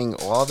mirroring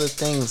all the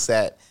things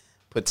that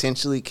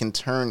potentially can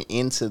turn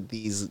into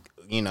these,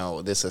 you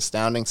know, this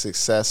astounding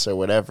success or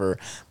whatever.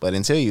 But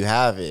until you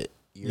have it,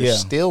 you're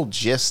still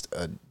just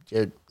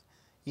you're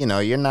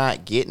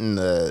not getting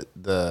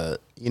the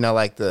you know,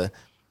 like the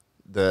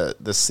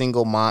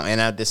single mom.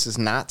 And this is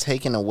not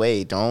taken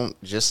away.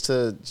 Don't just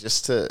to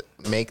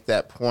make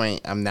that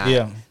point. I'm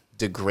not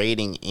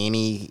degrading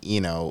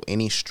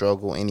any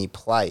struggle, any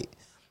plight.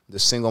 The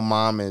single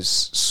mom is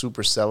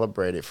super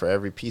celebrated for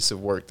every piece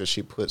of work that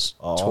she puts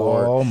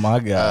toward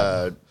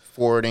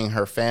forwarding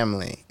her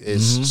family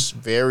is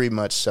very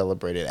much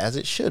celebrated, as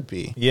it should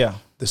be. Yeah.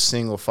 The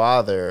single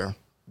father,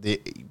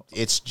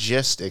 it's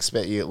just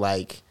expect you,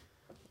 like,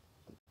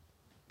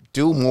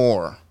 do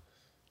more.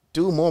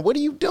 What are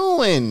you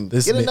doing?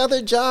 Get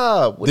another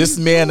job. This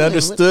man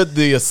understood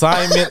the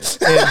assignment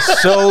and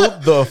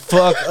showed the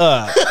fuck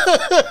up.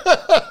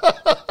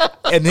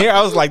 And here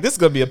I was like, this is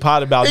going to be a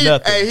pod about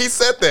nothing. Hey, he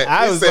said that.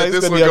 I was like,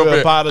 this is going to be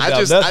a pod about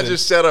nothing. I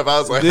just shut up. I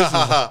was like,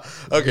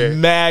 okay.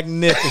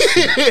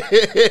 Magnificent.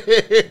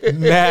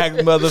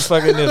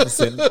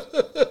 Motherfucking-nificent.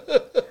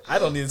 I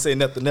don't need to say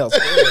nothing else.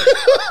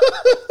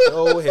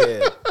 Go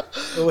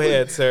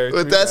ahead, sir.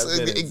 But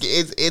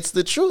it's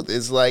the truth.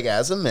 It's like,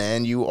 as a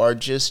man, your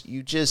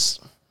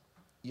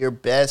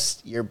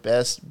best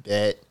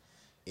bet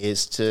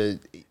is to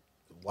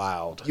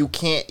wild. You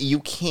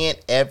can't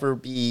ever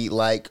be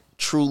like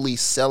truly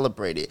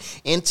celebrated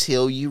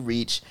until you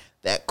reach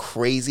that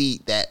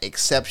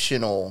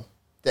exceptional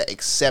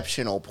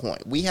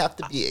point. We have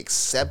to be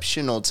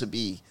exceptional to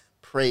be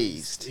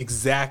praised.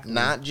 Exactly.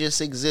 Not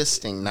just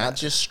existing, not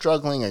just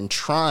struggling and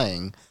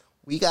trying.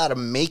 We got to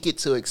make it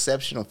to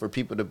exceptional for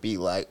people to be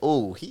like,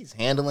 oh, he's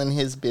handling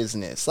his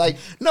business. Like,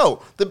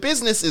 no, the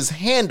business is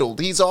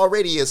handled. He's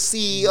already a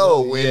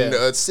CEO and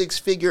a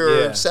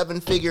 6-figure,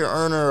 7-figure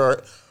earner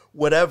or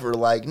whatever.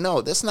 Like,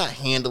 no, that's not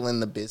handling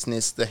the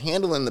business. The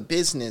handling the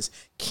business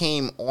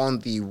came on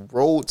the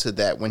road to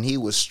that when he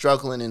was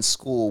struggling in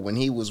school, when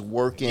he was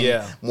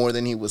working more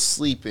than he was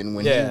sleeping,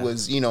 when he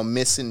was,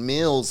 missing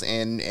meals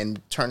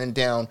and turning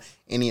down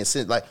any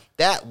assist. Like,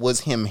 that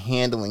was him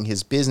handling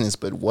his business,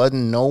 but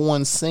wasn't no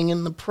one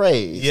singing the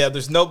praise. Yeah,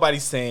 there's nobody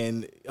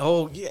saying,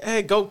 "Oh, yeah,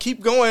 hey, go,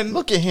 keep going.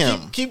 Look at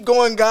him. Keep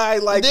going, guy."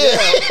 Like,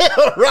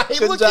 right.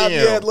 Good Look job. at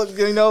him. Yeah, look,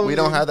 we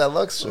don't have that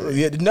luxury.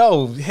 Yeah,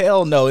 no,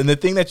 hell no. And the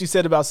thing that you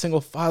said about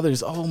single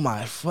fathers, oh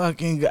my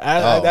fucking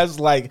God, that's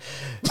like,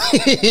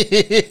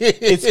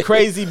 it's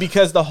crazy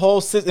because the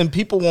whole system, and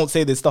people won't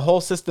say this, the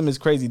whole system is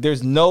crazy.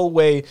 There's no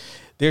way.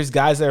 There's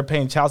guys that are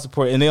paying child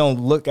support and they don't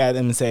look at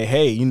him and say,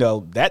 hey,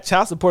 that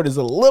child support is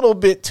a little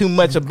bit too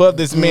much above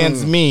this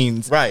man's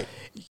means. Right.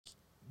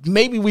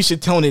 Maybe we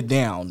should tone it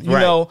down. You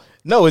Right. know,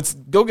 no, it's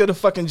go get a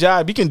fucking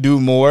job. You can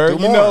do more.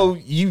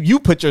 You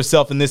put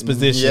yourself in this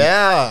position.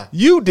 Yeah.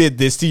 You did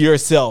this to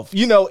yourself,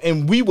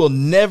 and we will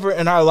never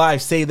in our life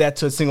say that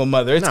to a single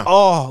mother. It's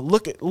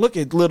look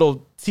at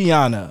little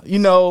Tiana,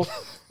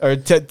 or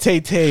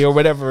Tay or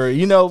whatever.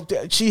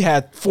 She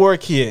had 4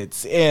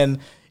 kids and,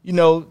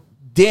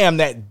 damn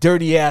that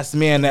dirty ass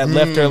man that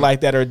left her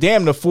like that, or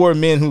damn the 4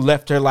 men who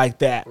left her like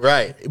that.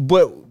 Right.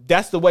 But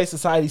that's the way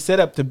society's set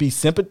up, to be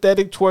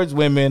sympathetic towards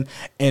women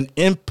and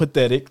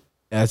empathetic.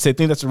 And I think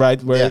that's the right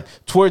word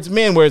towards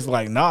men, where it's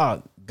like,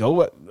 nah,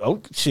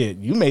 oh shit,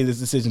 you made this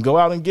decision. Go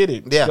out and get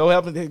it. Yeah. Go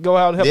out and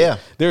help. Yeah.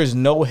 There is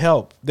no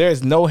help. There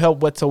is no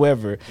help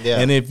whatsoever. Yeah.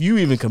 And if you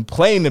even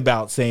complain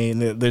about saying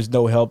that there's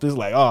no help, it's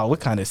like, oh,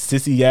 what kind of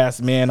sissy ass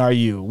man are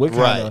you? What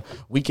kind of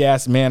weak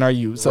ass man are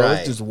you? So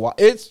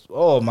it's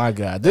oh my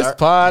God, this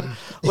pod.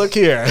 Look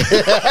here,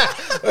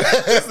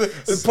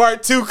 this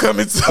part 2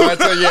 coming soon.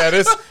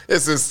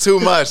 This is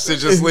too much to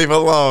just leave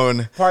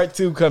alone. Part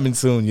 2 coming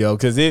soon, yo,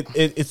 because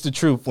it's the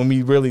truth when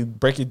we really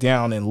break it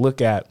down and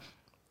look at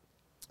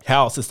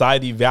how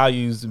society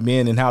values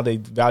men and how they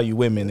value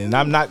women. And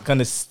I'm not going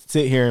to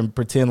sit here and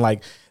pretend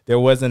like there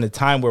wasn't a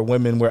time where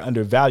women were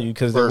undervalued,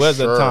 because there was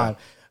a time.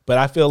 But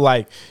I feel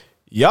like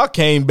y'all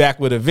came back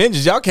with a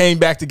vengeance. Y'all came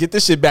back to get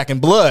this shit back in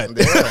blood.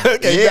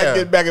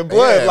 Get back in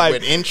blood. Like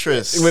with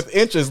interest.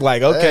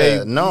 Like, okay,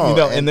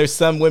 and there's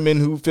some women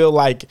who feel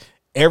like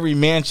every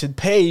man should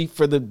pay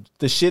for the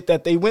shit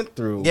that they went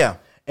through. Yeah.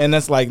 And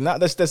that's like,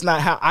 that's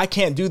not how. I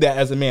can't do that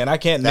as a man. I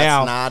can't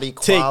That's not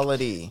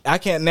equality. I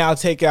can't now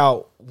take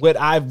out what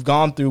I've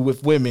gone through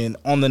with women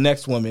on the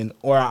next woman,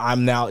 or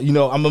I'm now,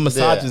 I'm a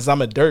misogynist.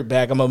 I'm a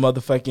dirtbag. I'm a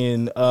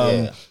motherfucking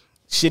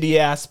shitty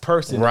ass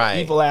person,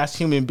 evil ass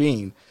human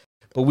being.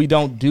 But we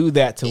don't do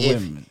that to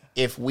women.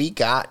 If we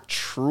got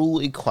true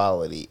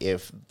equality,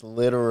 if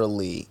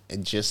literally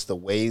just the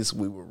ways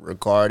we were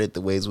regarded,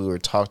 the ways we were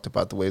talked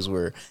about, the ways we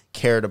were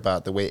cared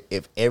about,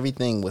 if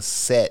everything was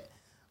set,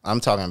 I'm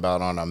talking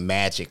about on a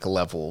magic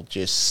level,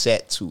 just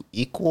set to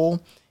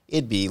equal,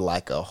 it'd be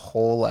like a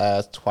whole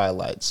ass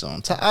Twilight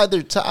Zone to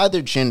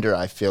either gender,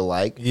 I feel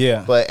like.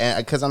 Yeah. But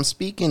because I'm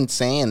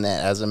saying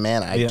that as a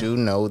man, I do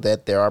know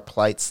that there are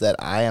plights that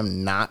I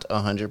am not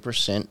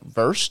 100%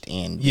 versed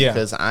in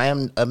because I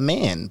am a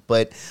man.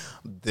 But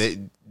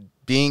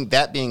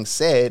being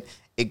said,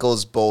 it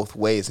goes both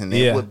ways, and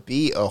it would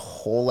be a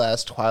whole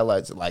ass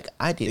Twilight. Like,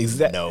 I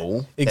didn't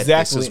know that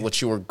this is what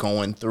you were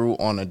going through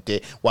on a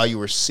day while you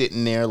were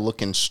sitting there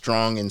looking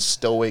strong and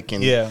stoic,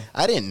 and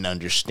I didn't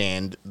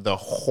understand the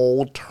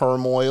whole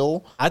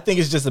turmoil. I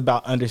think it's just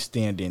about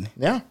understanding.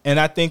 Yeah,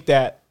 and I think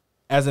that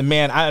as a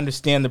man, I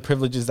understand the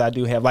privileges I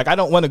do have. Like, I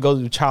don't want to go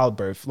through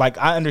childbirth. Like,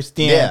 I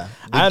understand. Yeah,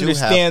 I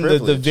understand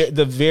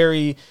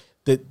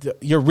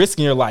you're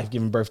risking your life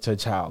giving birth to a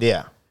child.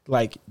 Yeah.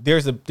 Like,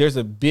 there's a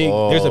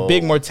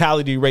big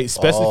mortality rate,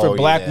 especially for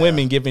black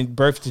women giving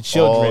birth to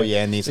children. Oh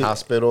yeah, in these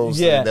hospitals,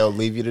 they'll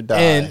leave you to die.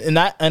 And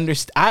I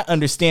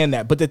understand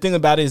that. But the thing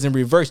about it is, in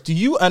reverse, do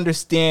you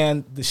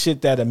understand the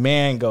shit that a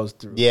man goes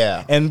through?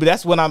 Yeah. And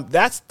that's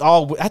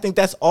all. I think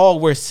that's all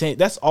we're saying.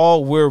 That's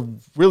all we're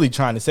really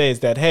trying to say is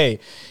that, hey,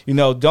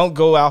 don't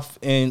go off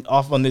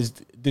on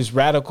this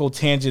radical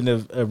tangent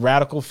of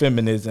radical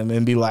feminism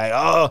and be like,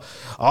 oh,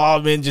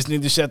 all men just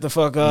need to shut the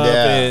fuck up,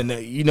 and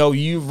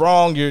you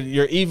wrong, you're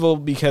evil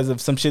because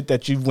of some shit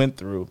that you went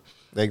through.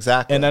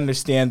 Exactly. And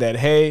understand that,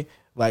 hey,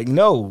 like,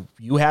 no,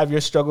 you have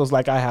your struggles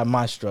like I have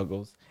my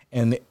struggles,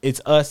 and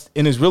it's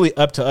really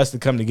up to us to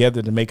come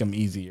together to make them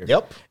easier.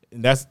 Yep.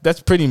 And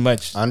that's pretty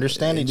much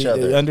understand each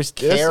other,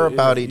 care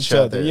about each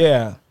other.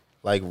 Yeah.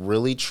 Like,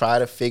 really try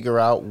to figure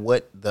out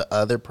what the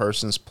other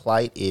person's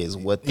plight is,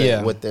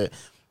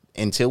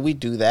 until we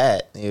do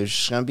that, there's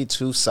just going to be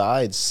two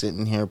sides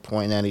sitting here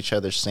pointing at each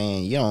other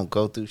saying, you don't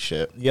go through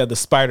shit. Yeah, the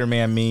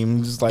Spider-Man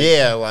meme. Just like,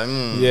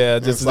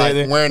 just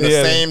like wearing the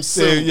same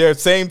suit. Yeah,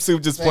 same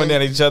suit, just pointing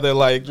at each other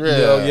like,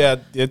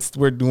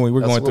 we're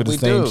going through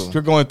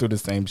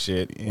the same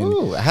shit.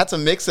 And I had to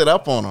mix it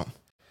up on them.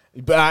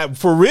 But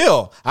for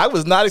real, I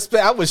was not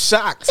expecting. I was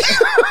shocked.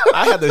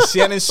 I had the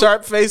Shannon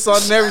Sharp face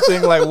on and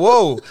everything. Like,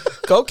 whoa,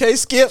 okay,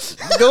 Skip,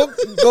 go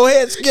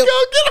ahead, Skip.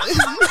 Go get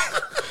him.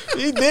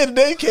 He did.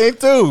 They came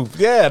through.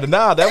 Yeah,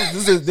 nah,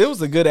 it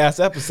was a good ass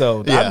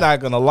episode. Yeah. I'm not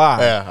gonna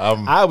lie. Yeah,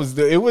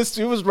 it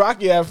was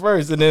rocky at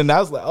first, and then I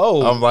was like,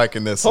 oh, I'm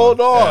liking this. hold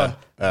one. on.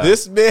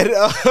 This man,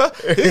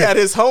 he had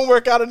his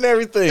homework out and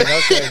everything.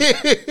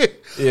 Okay.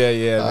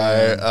 Yeah,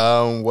 man.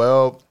 All right.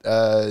 Well,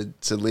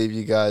 to leave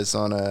you guys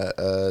on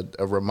a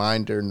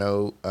reminder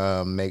note,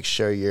 make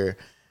sure you're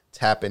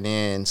tapping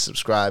in,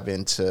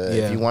 subscribing to.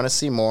 If you want to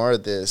see more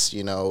of this,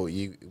 we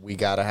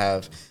gotta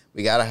have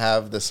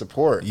the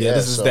support. Yeah,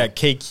 this is that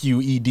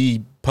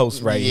KQED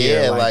post right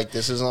here. Yeah, like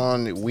this is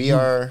on. We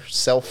are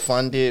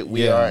self-funded.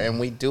 We are, and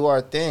we do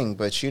our thing.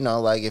 But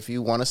if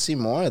you want to see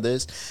more of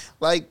this,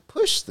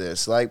 push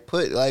this.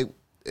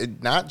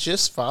 Not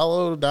just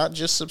follow, not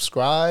just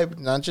subscribe,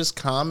 not just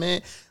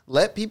comment.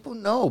 Let people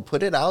know.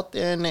 Put it out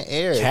there in the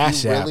air. Cash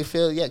if you app. really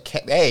feel,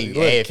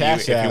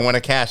 if you want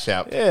a cash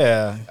app.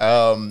 Yeah.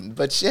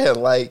 But yeah,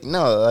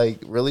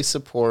 really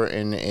support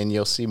and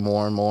you'll see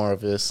more and more of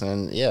this.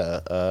 And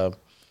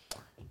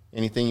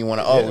anything you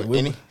want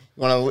to?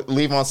 You want to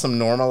leave on some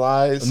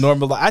normalized?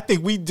 I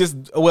think we just.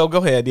 Well, go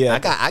ahead. Yeah, I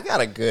got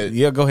a good.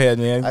 Yeah, go ahead,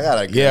 man. I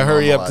got a good. Yeah,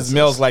 hurry up. Because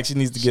Mel's like she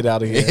needs to get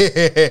out of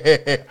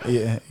here.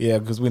 yeah,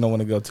 because we don't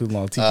want to go too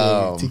long.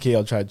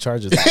 TKO tried to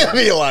charge us. I'd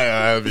be like,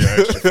 I'll be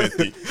extra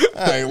 50.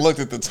 I looked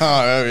at the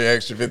time. I'll be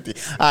extra 50.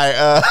 All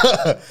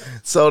right.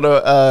 So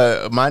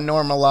my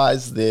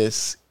normalize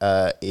this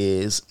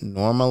is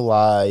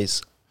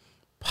normalize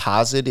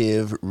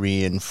positive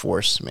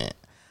reinforcement.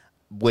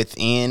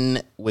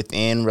 Within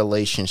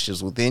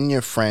relationships, within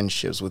your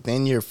friendships,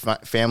 within your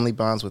family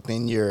bonds,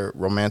 within your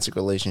romantic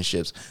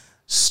relationships,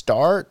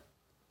 start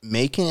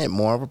making it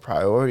more of a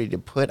priority to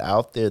put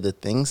out there the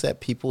things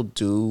that people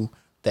do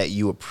that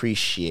you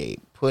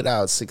appreciate. Put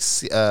out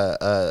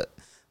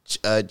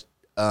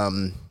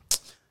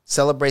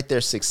celebrate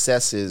their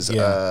successes.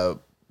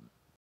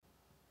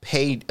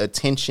 Pay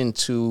attention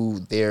to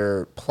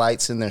their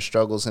plights and their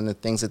struggles and the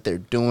things that they're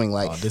doing.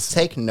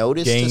 Take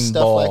notice to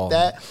stuff like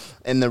that.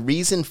 And the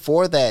reason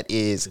for that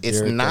is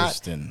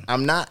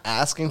I'm not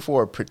asking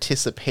for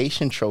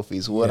participation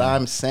trophies. What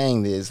I'm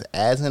saying is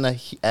as a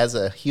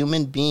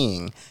human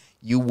being,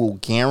 you will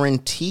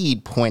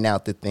guaranteed point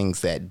out the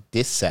things that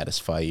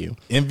dissatisfy you.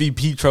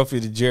 MVP trophy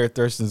to Jared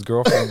Thurston's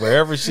girlfriend,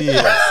 wherever she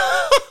is.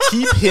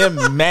 Keep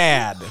him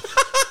mad.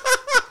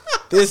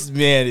 This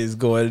man is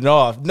going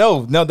off.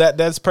 No,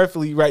 that's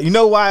perfectly right. You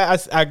know why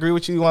I agree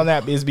with you on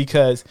that is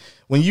because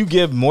when you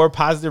give more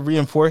positive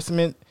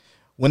reinforcement,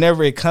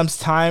 whenever it comes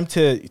time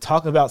to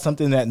talk about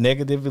something that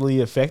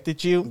negatively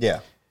affected you,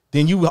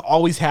 then you will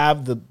always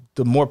have the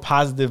more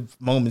positive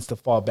moments to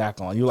fall back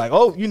on. You're like,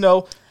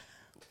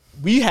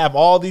 we have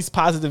all these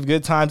positive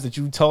good times that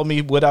you told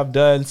me what I've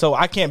done, so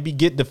I can't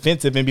get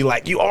defensive and be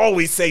like, you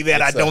always say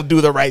that I don't do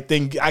the right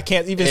thing. I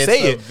can't even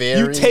say it.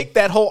 You take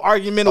that whole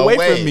argument away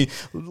from me.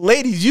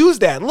 Ladies, use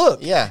that.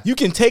 Look, you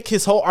can take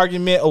his whole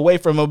argument away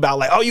from him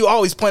about you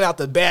always point out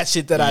the bad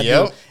shit that I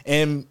do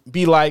and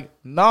be like,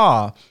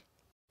 nah,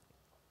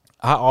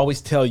 I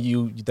always tell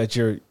you that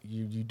you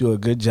do a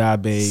good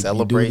job, babe.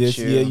 Celebrate you.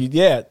 Do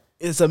this.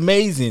 It's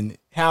amazing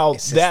how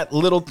that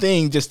little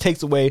thing just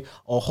takes away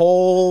a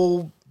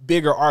whole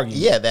bigger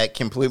argument. Yeah, that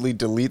completely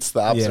deletes the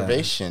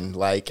observation.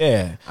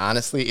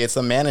 Honestly, it's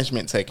a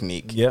management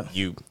technique. Yeah.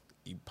 You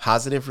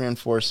positive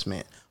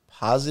reinforcement.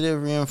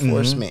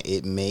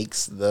 It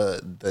makes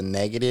the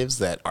negatives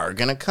that are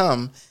gonna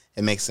come,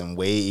 it makes them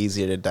way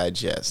easier to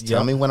digest.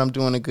 Tell me when I'm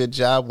doing a good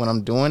job, when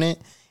I'm doing it,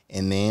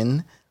 and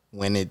then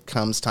when it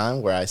comes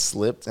time where I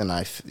slipped and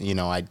I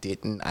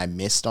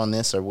missed on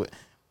this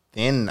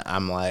then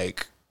I'm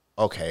like,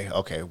 okay,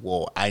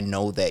 well, I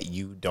know that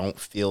you don't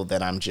feel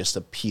that I'm just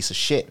a piece of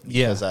shit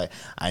because I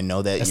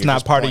know that it's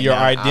not part of your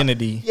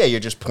identity.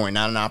 You're just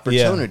pointing out an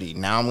opportunity. Yeah.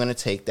 Now I'm going to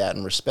take that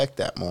and respect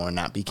that more and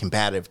not be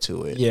combative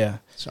to it. Yeah.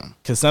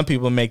 Because some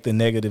people make the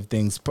negative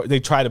things, they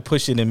try to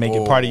push it and make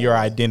it part of your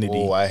identity.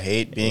 Oh, I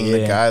hate being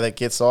the guy that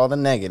gets all the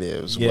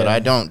negatives, what I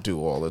don't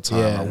do all the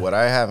time or what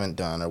I haven't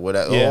done or what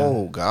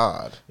oh,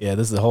 God. Yeah,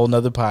 this is a whole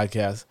nother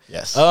podcast.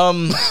 Yes.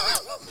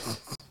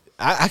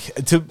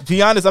 To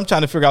be honest, I'm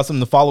trying to figure out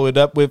something to follow it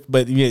up with,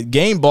 but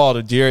game ball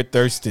to Jared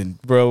Thurston,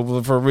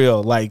 bro, for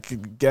real.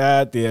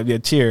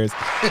 Goddamn, cheers.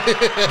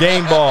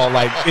 Game ball,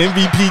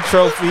 MVP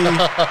trophy.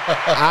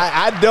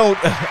 I don't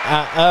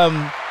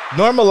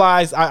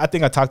normalize. I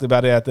think I talked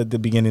about it at the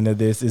beginning of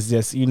this. Is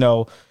just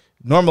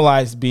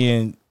normalize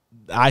being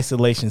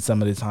isolation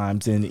some of the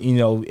times, and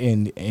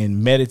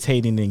in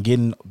meditating and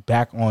getting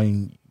back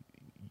on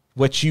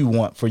what you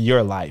want for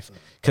your life.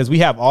 Because we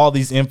have all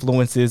these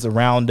influences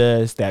around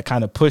us that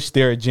kind of push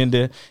their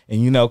agenda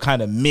and,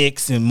 kind of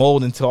mix and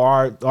mold into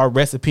our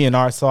recipe and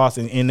our sauce.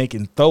 And they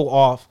can throw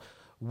off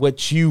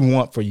what you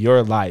want for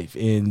your life.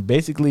 And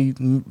basically,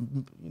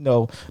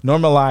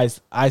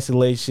 normalize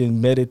isolation,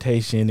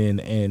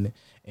 meditation,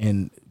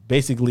 and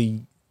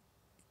basically,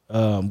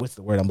 what's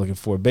the word I'm looking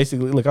for?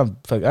 Basically, look, I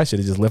should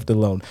have just left it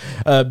alone.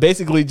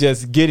 Basically,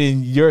 just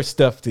getting your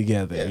stuff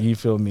together. Yeah. You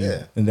feel me?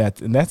 Yeah. And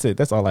that's it.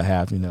 That's all I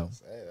have,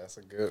 That's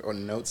a good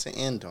note to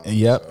end on.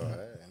 Yep. So,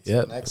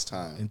 Until next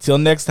time. Until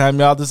next time,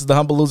 y'all. This is the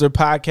Humble Loser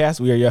Podcast.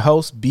 We are your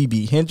hosts,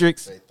 BB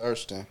Hendricks. Stay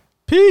thirsty.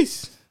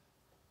 Peace.